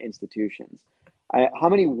world and institutions? How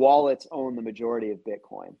many wallets own the majority of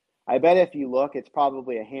Bitcoin? I bet if you look, it's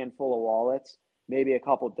probably a handful of wallets, maybe a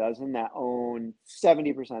couple dozen that own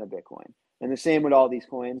 70% of Bitcoin. And the same with all these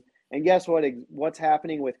coins. And guess what? What's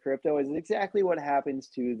happening with crypto is exactly what happens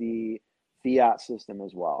to the fiat system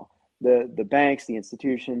as well. The banks, the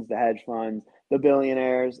institutions, the hedge funds, the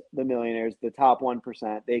billionaires, the millionaires, the top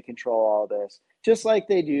 1%, they control all this, just like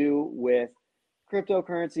they do with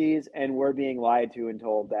cryptocurrencies. And we're being lied to and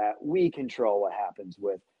told that we control what happens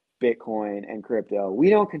with Bitcoin and crypto.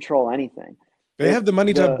 We don't control anything. They have the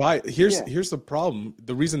money to buy. Here's the problem.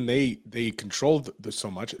 The reason they control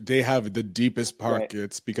so much, they have the deepest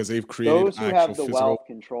pockets because they've created those who have the wealth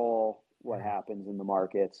control what happens in the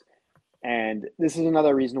markets. And this is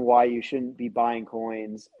another reason why you shouldn't be buying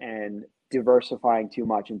coins and diversifying too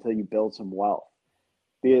much until you build some wealth,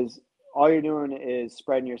 because all you're doing is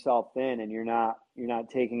spreading yourself thin, and you're not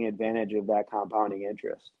taking advantage of that compounding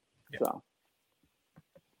interest. Yeah. So.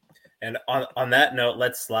 And on that note,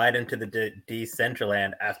 let's slide into the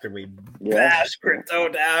Decentraland after we bash crypto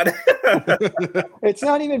down. It's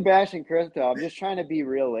not even bashing crypto. I'm just trying to be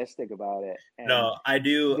realistic about it. And no, I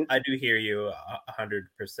do hear you 100%.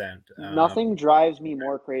 Nothing drives me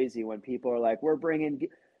more crazy when people are like,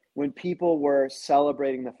 when people were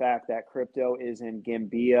celebrating the fact that crypto is in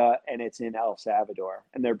Gambia and it's in El Salvador,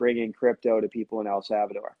 and they're bringing crypto to people in El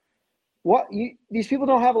Salvador. These people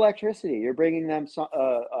don't have electricity. You're bringing them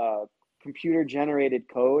computer-generated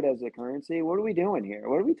code as a currency. What are we doing here?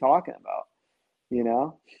 What are we talking about?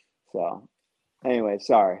 So, anyway,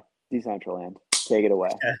 sorry. Decentraland, take it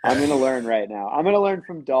away. I'm going to learn right now. I'm going to learn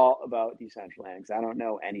from Dalt about Decentraland because I don't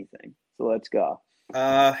know anything. So let's go.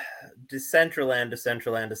 Decentraland.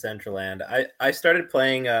 I started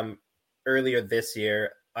playing earlier this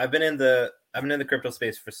year. I've been in the crypto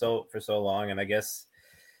space for so long, and I guess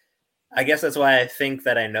that's why I think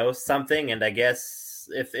that I know something. And I guess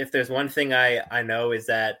if there's one thing I know is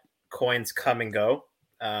that coins come and go.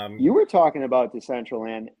 You were talking about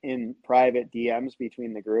Decentraland in private DMs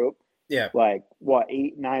between the group. Yeah. Like,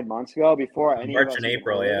 8-9 months ago before any March of us and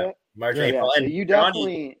April, March and April. So and you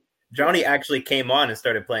definitely... Johnny actually came on and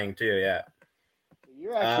started playing too, yeah.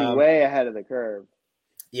 You're actually way ahead of the curve.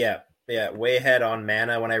 Yeah, way ahead on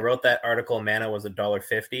Mana. When I wrote that article, Mana was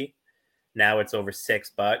 $1.50. Now it's over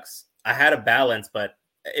 $6. I had a balance, but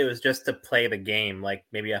it was just to play the game, like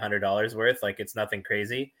maybe $100 worth. Like, it's nothing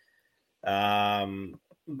crazy.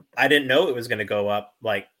 I didn't know it was going to go up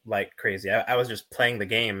like crazy. I was just playing the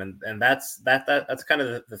game, and that's kind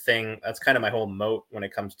of the thing. That's kind of my whole moat when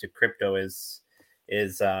it comes to crypto is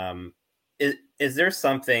there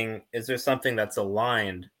something that's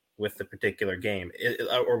aligned with the particular game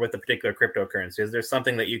or with the particular cryptocurrency? Is there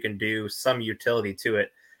something that you can do, some utility to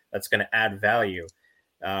it that's going to add value?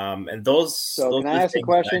 And those. So can I ask a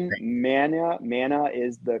question? Mana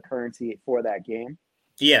is the currency for that game.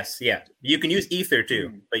 Yes, yeah. You can use Ether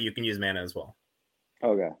too, but you can use Mana as well.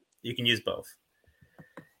 Okay. You can use both.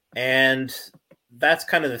 And that's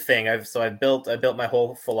kind of the thing. I built my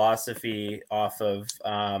whole philosophy off of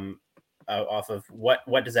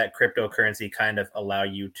what does that cryptocurrency kind of allow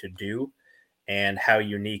you to do, and how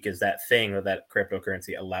unique is that thing that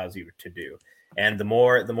cryptocurrency allows you to do. And the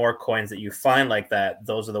more coins that you find like that,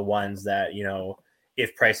 those are the ones that, you know,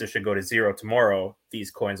 if prices should go to zero tomorrow,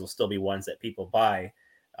 these coins will still be ones that people buy.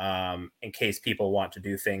 In case people want to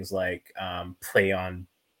do things like play on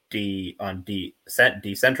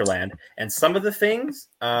Decentraland. And some of the things,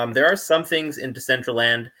 there are some things in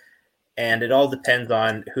Decentraland, and it all depends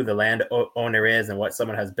on who the land owner is and what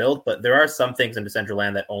someone has built. But there are some things in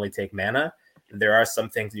Decentraland that only take mana. There are some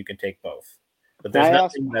things you can take both. But there's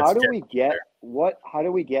nothing that's how do we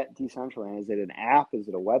get Decentraland? Is it an app? Is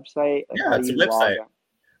it a website? Like, yeah, it's a website.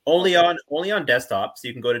 Only on desktop. So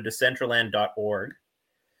you can go to decentraland.org.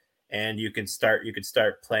 And you could start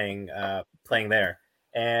playing there.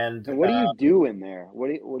 And what do you do in there? What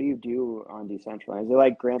do you do on Decentraland? Is it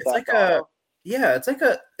like Grand Theft Auto? It's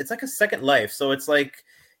like a Second Life. So it's a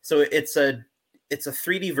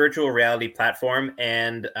 3D virtual reality platform,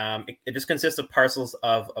 and it just consists of parcels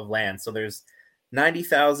of land. So there's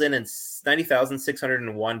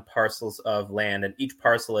 90,601 parcels of land, and each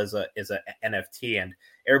parcel is a NFT. And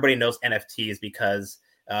everybody knows NFTs because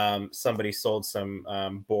somebody sold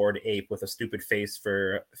some Bored Ape with a stupid face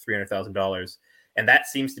for $300,000, and that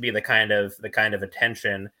seems to be the kind of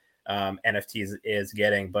attention NFTs is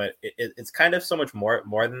getting. But it's kind of so much more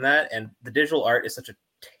than that. And the digital art is such a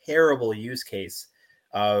terrible use case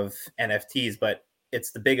of NFTs, but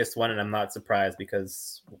it's the biggest one, and I'm not surprised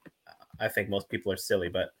because I think most people are silly.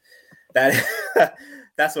 But that's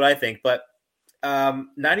what I think. But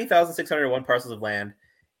 90,601 parcels of land.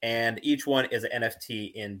 And each one is an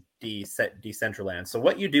NFT in Decentraland. So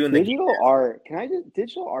what you do in the digital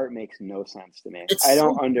art makes no sense to me. I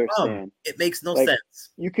don't understand. It makes no sense.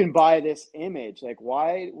 You can buy this image. Like,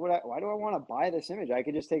 why do I want to buy this image? I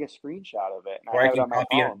could just take a screenshot of it. And or I can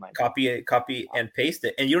copy and paste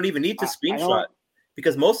it, and you don't even need to screenshot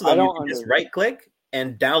because most of them you can just right click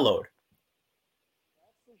and download.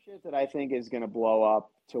 That's the shit that I think is going to blow up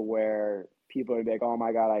to where people are like, "Oh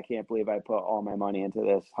my god, I can't believe I put all my money into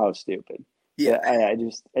this. How stupid!" Yeah,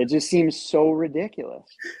 it just seems so ridiculous.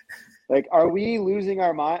 Like, are we losing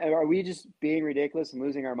our mind? Are we just being ridiculous and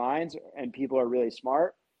losing our minds? And people are really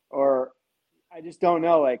smart, or I just don't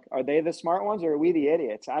know. Like, are they the smart ones, or are we the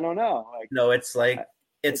idiots? I don't know. Like, no, it's like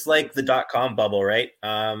the .com bubble, right?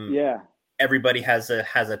 Yeah. Everybody has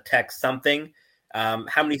a tech something.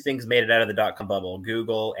 How many things made it out of the .com bubble?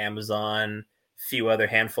 Google, Amazon, few other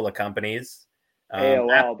handful of companies.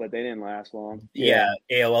 AOL, but they didn't last long. Yeah,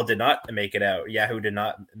 AOL did not make it out. Yahoo did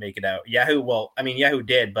not make it out. Yahoo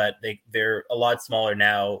did, but they're a lot smaller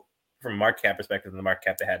now from a market cap perspective than the market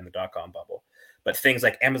cap they had in the .com bubble. But things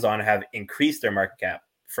like Amazon have increased their market cap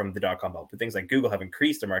from the .com bubble. But things like Google have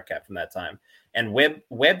increased their market cap from that time. And Web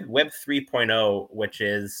 3.0, which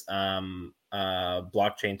is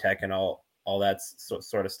blockchain tech and all that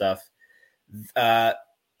sort of stuff.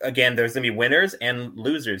 Again, there's going to be winners and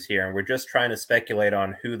losers here, and we're just trying to speculate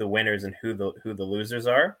on who the winners and who the losers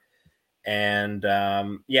are. And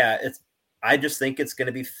I just think it's going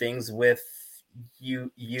to be things with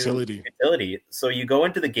utility. So you go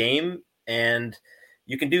into the game and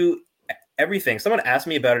you can do everything. Someone asked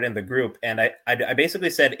me about it in the group, and I basically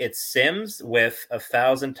said it's Sims with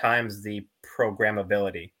 1,000 times the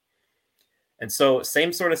programmability. And so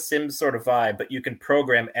same sort of Sims sort of vibe, but you can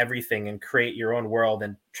program everything and create your own world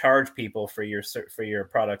and charge people for your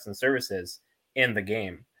products and services in the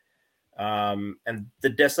game. And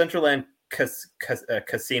the Decentraland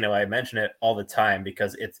casino, I mention it all the time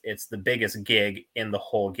because it's the biggest gig in the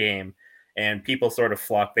whole game, and people sort of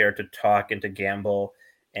flock there to talk and to gamble.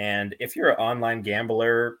 And if you're an online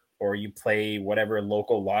gambler, or you play whatever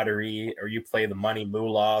local lottery, or you play the money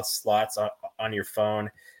moolah slots on your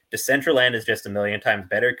phone, Decentraland is just a million times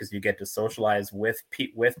better because you get to socialize with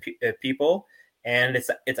people, and it's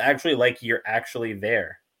actually like you're actually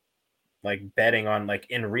there, like betting on, like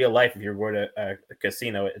in real life. If you're going to a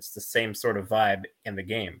casino, it's the same sort of vibe in the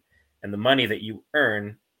game, and the money that you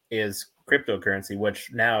earn is cryptocurrency,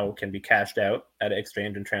 which now can be cashed out at an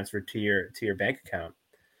exchange and transferred to your bank account.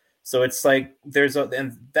 So it's like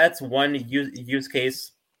and that's one use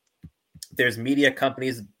case. There's media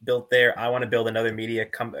companies built there. I want to build another media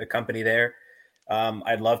company there.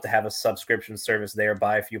 I'd love to have a subscription service there,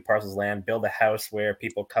 buy a few parcels of land, build a house where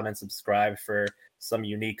people come and subscribe for some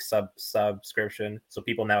unique subscription. So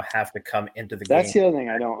people now have to come into the game. That's the other thing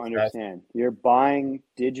I don't understand. You're buying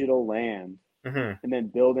digital land and then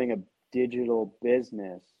building a digital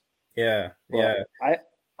business. Yeah. But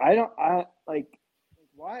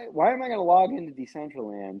why am I going to log into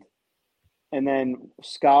Decentraland and then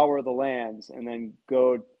scour the lands and then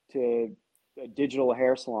go to a digital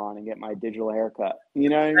hair salon and get my digital haircut? You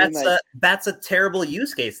know what I mean? That's a terrible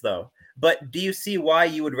use case, though. But do you see why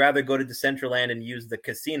you would rather go to Decentraland and use the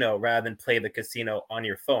casino rather than play the casino on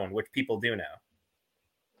your phone, which people do now?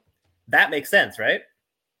 That makes sense, right?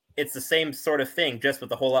 It's the same sort of thing, just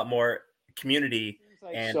with a whole lot more community.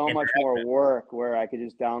 Like so much more work where I could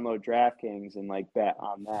just download DraftKings and like bet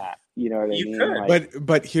on that. You know what I mean? Like,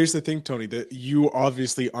 but here's the thing, Tony, that you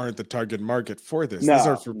obviously aren't the target market for this. These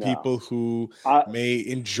are for people who may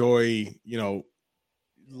enjoy,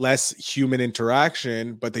 less human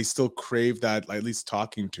interaction, but they still crave that at least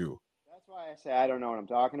talking to. That's why I say I don't know what I'm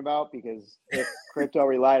talking about, because if crypto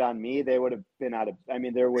relied on me, they would have been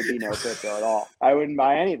there would be no crypto at all. I wouldn't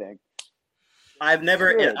buy anything. I've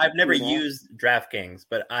never used DraftKings,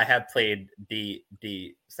 but I have played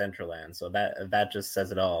Decentraland, so that just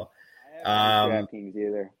says it all. I haven't used DraftKings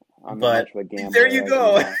either. I'm but not much of a gambler. There you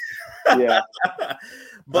go. Yeah.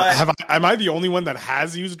 But am I the only one that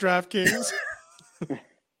has used DraftKings?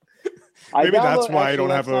 Maybe that's why I don't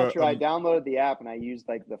have a. I downloaded the app and I used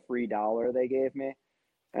like the free $1 they gave me,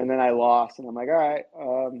 and then I lost, and I'm like, all right,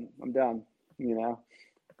 I'm done.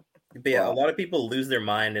 But yeah, a lot of people lose their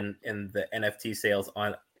mind in the NFT sales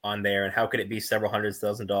on there, and how could it be several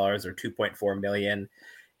 $100,000 or 2.4 million?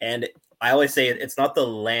 And I always say it's not the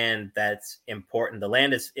land that's important. The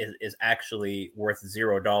land is actually worth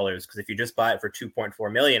 $0, because if you just buy it for 2.4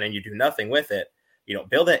 million and you do nothing with it, you don't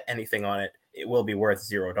build anything on it, it will be worth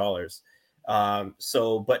 $0.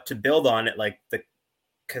 But to build on it, like the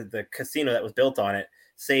casino that was built on it,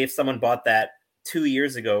 say if someone bought that 2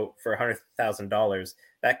 years ago for $100,000,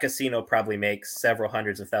 that casino probably makes several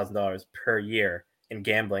hundreds of $1,000s per year in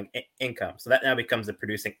gambling income. So that now becomes a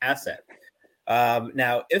producing asset.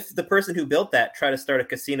 Now, if the person who built that tried to start a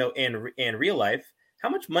casino in real life, how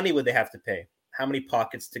much money would they have to pay? How many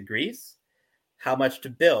pockets to grease? How much to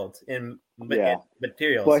build in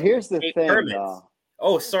materials? Well, here's the thing, though.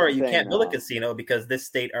 Oh, sorry, you can't build a casino because this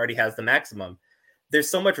state already has the maximum. There's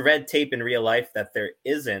so much red tape in real life that there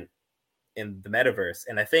isn't in the metaverse.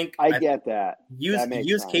 And I think I get that.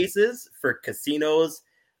 Use cases for casinos,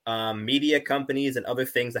 media companies, and other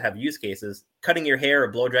things that have use cases. Cutting your hair or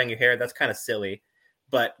blow drying your hair, that's kind of silly.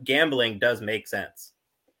 But gambling does make sense.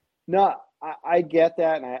 No, I get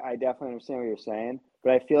that, and I definitely understand what you're saying.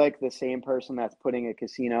 But I feel like the same person that's putting a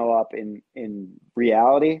casino up in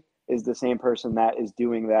reality is the same person that is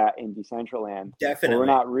doing that in Decentraland. Definitely. We're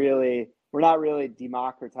not really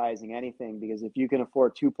democratizing anything, because if you can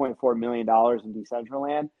afford $2.4 million in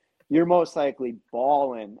Decentraland, you're most likely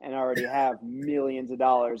balling and already have millions of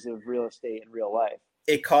dollars of real estate in real life.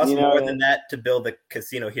 It costs more than that to build a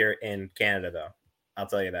casino here in Canada, though. I'll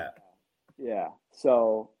tell you that. Yeah.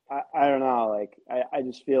 So I don't know. Like I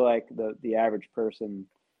just feel like the average person,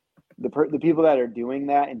 the people that are doing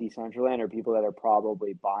that in Decentraland are people that are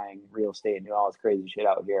probably buying real estate and doing all this crazy shit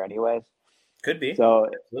out here anyways. Could be. So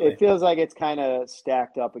Absolutely. It feels like it's kind of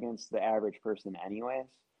stacked up against the average person anyways.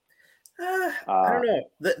 I don't know.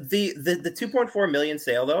 The 2.4 million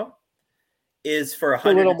sale, though, is for a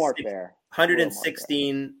little more fair.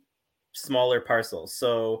 116 smaller parcels.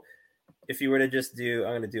 So if you were to just I'm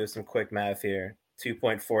going to do some quick math here.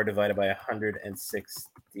 2.4 divided by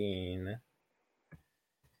 116.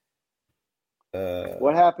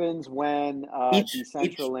 What happens when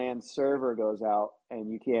Decentraland server goes out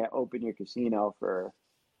and you can't open your casino for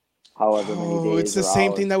however many days? Oh, it's the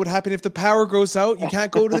same thing that would happen if the power goes out. You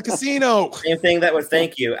can't go to the casino. Same thing that would.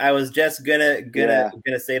 Thank you. I was just gonna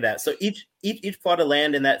say that. So each plot of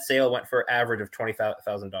land in that sale went for an average of $20,000.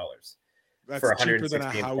 That's for cheaper than a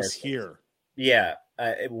house parcels. Here. Yeah.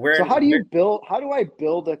 So how do I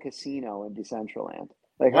build a casino in Decentraland?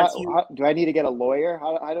 Like, how do I need to get a lawyer?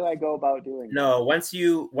 How do I go about doing that? No, once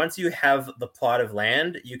you have the plot of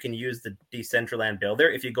land, you can use the Decentraland Builder.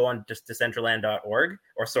 If you go on just decentraland.org,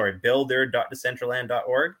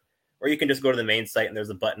 builder.decentraland.org, or you can just go to the main site and there's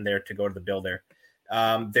a button there to go to the builder.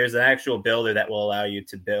 There's an actual builder that will allow you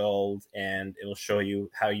to build, and it will show you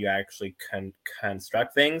how you actually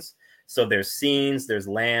construct things. So there's scenes, there's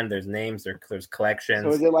land, there's names, there's collections. So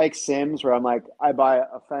is it like Sims where I'm like, I buy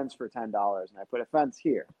a fence for $10 and I put a fence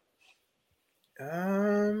here?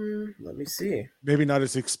 Let me see. Maybe not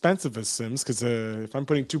as expensive as Sims, because if I'm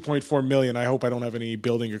putting 2.4 million, I hope I don't have any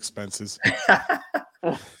building expenses.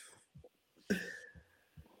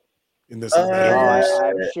 In this,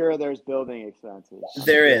 I'm sure there's building expenses.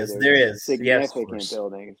 There is significant yes,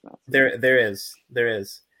 building expenses. There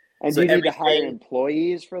is. And So do you need to hire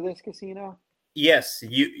employees for this casino? Yes,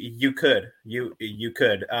 you could. You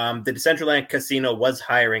could. The Decentraland Casino was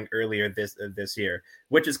hiring earlier this year,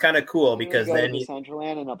 which is kind of cool because then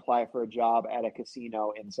Decentraland and apply for a job at a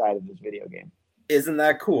casino inside of this video game. Isn't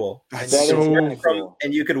that cool? That's so cool.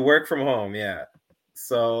 And you could work from home. Yeah.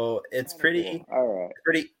 So it's pretty cool. All right.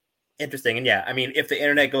 Pretty interesting. And yeah, I mean, if the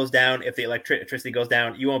internet goes down, if the electricity goes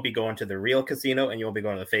down, you won't be going to the real casino and you won't be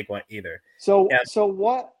going to the fake one either. So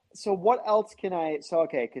what else can I? So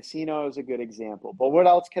okay, casino is a good example, but what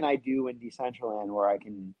else can I do in Decentraland where I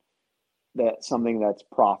can something that's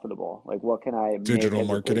profitable? Like what can I? Digital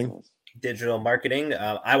marketing. Digital marketing.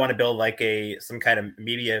 I want to build like some kind of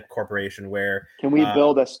media corporation where can we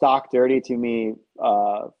build a Stock Dirty to Me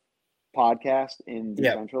podcast in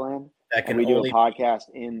Decentraland? That can we do a podcast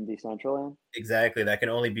in Decentraland? Exactly. That can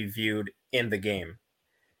only be viewed in the game.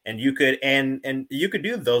 And you could you could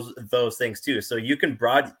do those things too. So you can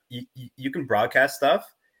broadcast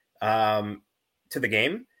stuff to the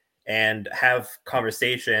game and have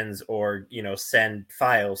conversations or send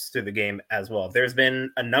files to the game as well. There's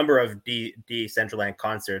been a number of Decentraland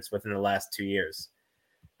concerts within the last 2 years.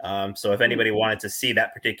 So if anybody wanted to see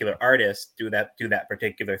that particular artist do that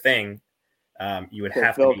particular thing, you would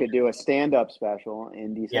have Phil could do a stand-up special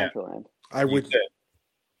in Decentraland. I would.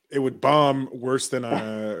 It would bomb worse than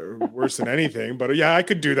anything, but yeah, I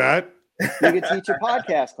could do that. You could teach a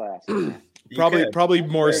podcast class. Probably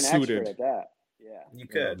more suited. At that. Yeah, you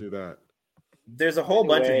could do that. There's a whole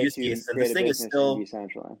bunch of use cases, and this thing is still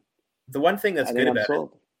the one thing that's good about it.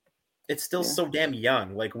 It's still so damn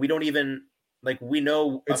young. Like we don't even we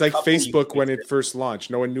know. It's like Facebook when it first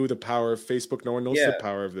launched. No one knew the power of Facebook. No one knows the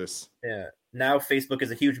power of this. Yeah. Now Facebook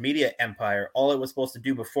is a huge media empire. All it was supposed to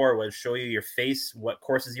do before was show you your face, what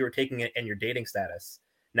courses you were taking, and your dating status.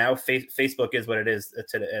 Now Facebook is what it is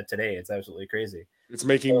today. It's absolutely crazy. It's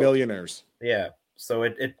making millionaires. Yeah. So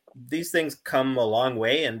these things come a long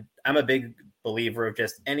way, and I'm a big believer of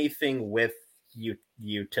just anything with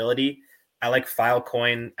utility. I like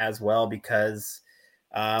Filecoin as well because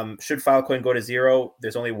should Filecoin go to zero,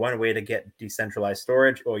 there's only one way to get decentralized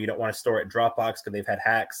storage, or you don't want to store it Dropbox because they've had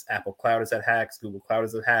hacks. Apple Cloud has had hacks. Google Cloud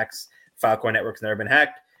has had hacks. Filecoin network's never been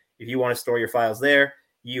hacked. If you want to store your files there,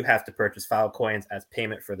 you have to purchase Filecoins as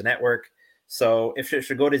payment for the network. So if it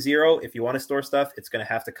should go to zero, if you want to store stuff, it's going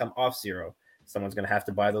to have to come off zero. Someone's going to have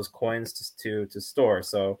to buy those coins to store.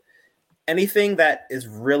 So anything that is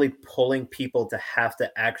really pulling people to have to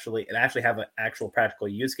actually have an actual practical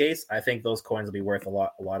use case, I think those coins will be worth a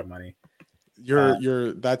lot of money.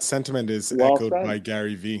 That sentiment is echoed by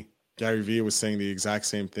Gary Vee. Gary Vee was saying the exact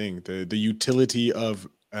same thing. The utility of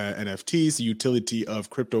NFTs, the utility of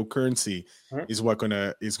cryptocurrency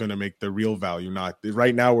is gonna make the real value. Not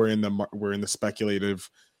right now. We're in the speculative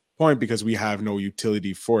point because we have no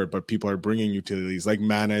utility for it, but people are bringing utilities like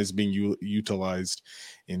Mana is being utilized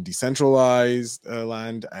in decentralized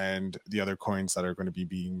land, and the other coins that are going to be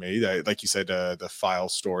being made, like you said, the file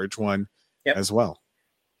storage one as well.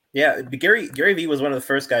 Yeah, Gary Vee was one of the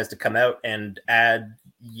first guys to come out and add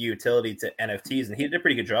utility to NFTs, and he did a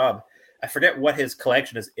pretty good job. I forget what his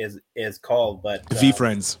collection is called, but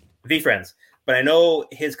VeeFriends. But I know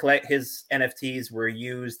his NFTs were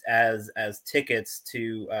used as tickets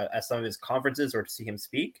to at some of his conferences or to see him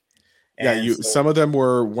speak. And some of them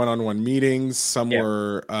were one-on-one meetings. Some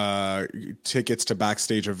were tickets to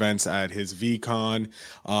backstage events at his VCon.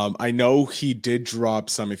 I know he did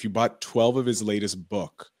drop some. If you bought 12 of his latest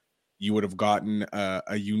book, you would have gotten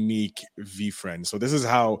a unique VeeFriend. So this is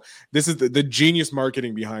the genius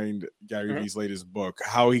marketing behind Gary Vee's latest book,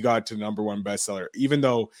 how he got to #1 bestseller, even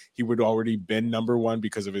though he would already been #1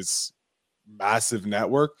 because of his massive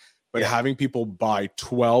network. But having people buy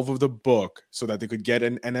 12 of the book so that they could get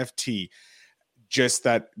an NFT, just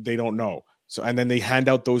that they don't know. So, and then they hand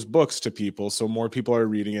out those books to people. So more people are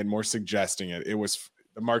reading it, more suggesting it.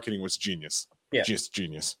 The marketing was genius. Yeah. Just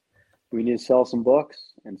genius. We need to sell some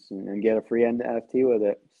books and get a free NFT with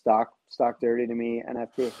it. Stock Dirty to Me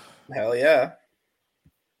NFT. Hell yeah.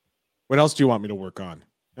 What else do you want me to work on?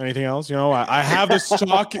 Anything else? You know, I have the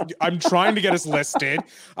stock. I'm trying to get us listed.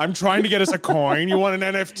 I'm trying to get us a coin. You want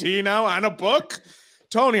an NFT now and a book?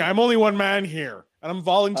 Tony, I'm only one man here, and I'm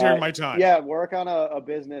volunteering my time. Yeah, work on a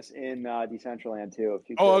business in Decentraland too. If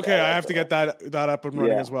you oh, okay. I have to get that up and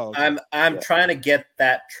running as well. Okay. I'm trying to get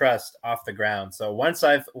that trust off the ground. So once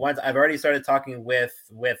I've already started talking with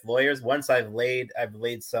lawyers. Once I've laid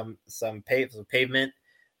some pavement,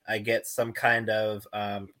 I get some kind of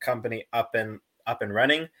company up and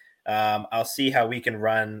running. I'll see how we can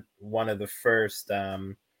run one of the first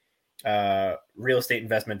real estate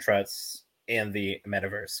investment trusts in the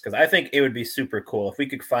metaverse, because I think it would be super cool if we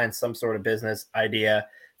could find some sort of business idea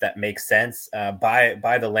that makes sense.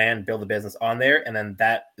 Buy the land, build a business on there, and then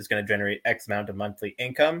that is going to generate X amount of monthly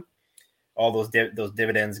income. All those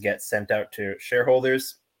dividends get sent out to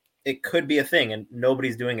shareholders. It could be a thing, and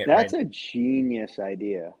nobody's doing it. That's a genius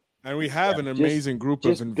idea. And we have an amazing group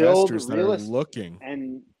of investors that are looking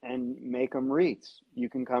and make them REITs. You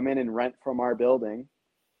can come in and rent from our building,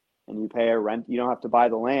 and you pay a rent. You don't have to buy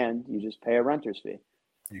the land. You just pay a renter's fee.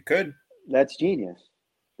 You could. That's genius.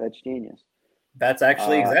 That's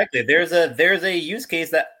actually exactly. There's a use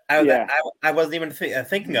case that I wasn't even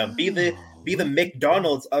thinking of. Be the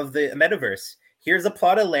McDonald's of the metaverse. Here's a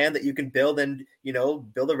plot of land that you can build and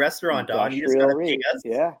build a restaurant on. You just gotta pay us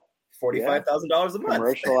 $45,000 a month.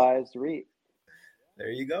 Commercialized REIT. There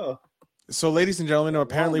you go. So, ladies and gentlemen,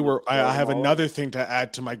 apparently I have another thing to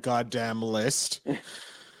add to my goddamn list.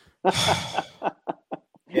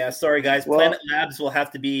 Yeah, sorry guys. Planet Labs will have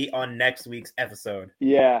to be on next week's episode.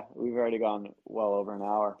 Yeah, we've already gone well over an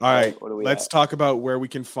hour. All right, let's talk about where we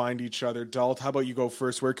can find each other. Dalt, how about you go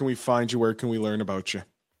first? Where can we find you? Where can we learn about you?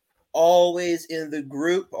 Always in the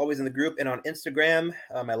group, and on Instagram.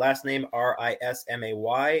 My last name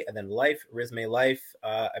Rismay, and then Rismay Life.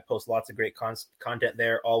 I post lots of great content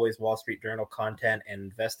there. Always Wall Street Journal content and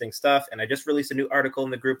investing stuff. And I just released a new article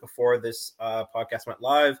in the group before this podcast went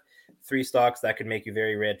live. 3 stocks that could make you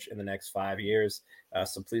very rich in the next 5 years.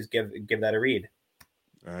 So please give that a read.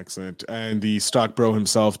 Excellent. And the stock bro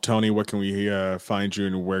himself, Tony, what can we find you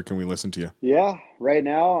and where can we listen to you? Yeah, right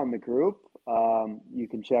now on the group. You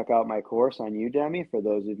can check out my course on Udemy for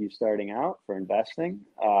those of you starting out for investing.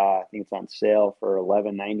 I think it's on sale for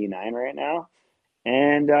 $11.99 right now.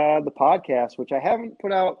 And the podcast, which I haven't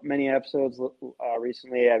put out many episodes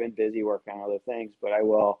recently. I've been busy working on other things, but I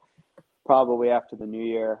will probably after the new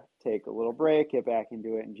year take a little break, get back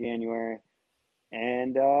into it in January.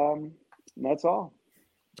 And that's all.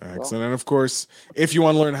 Excellent. And of course, if you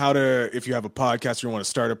want to learn if you have a podcast, or you want to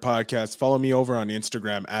start a podcast, follow me over on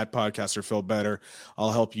Instagram at podcasterphilbetter.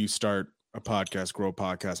 I'll help you start a podcast, grow a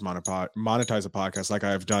podcast, monetize a podcast like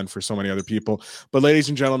I have done for so many other people. But ladies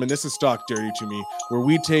and gentlemen, this is Stock Dirty to Me, where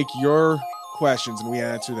we take your questions and we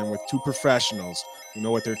answer them with 2 professionals who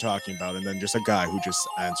know what they're talking about, and then just a guy who just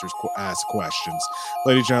asks questions.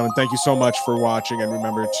 Ladies and gentlemen, thank you so much for watching, and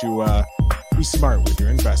remember to be smart with your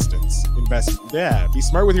investments. Be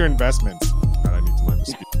smart with your investments.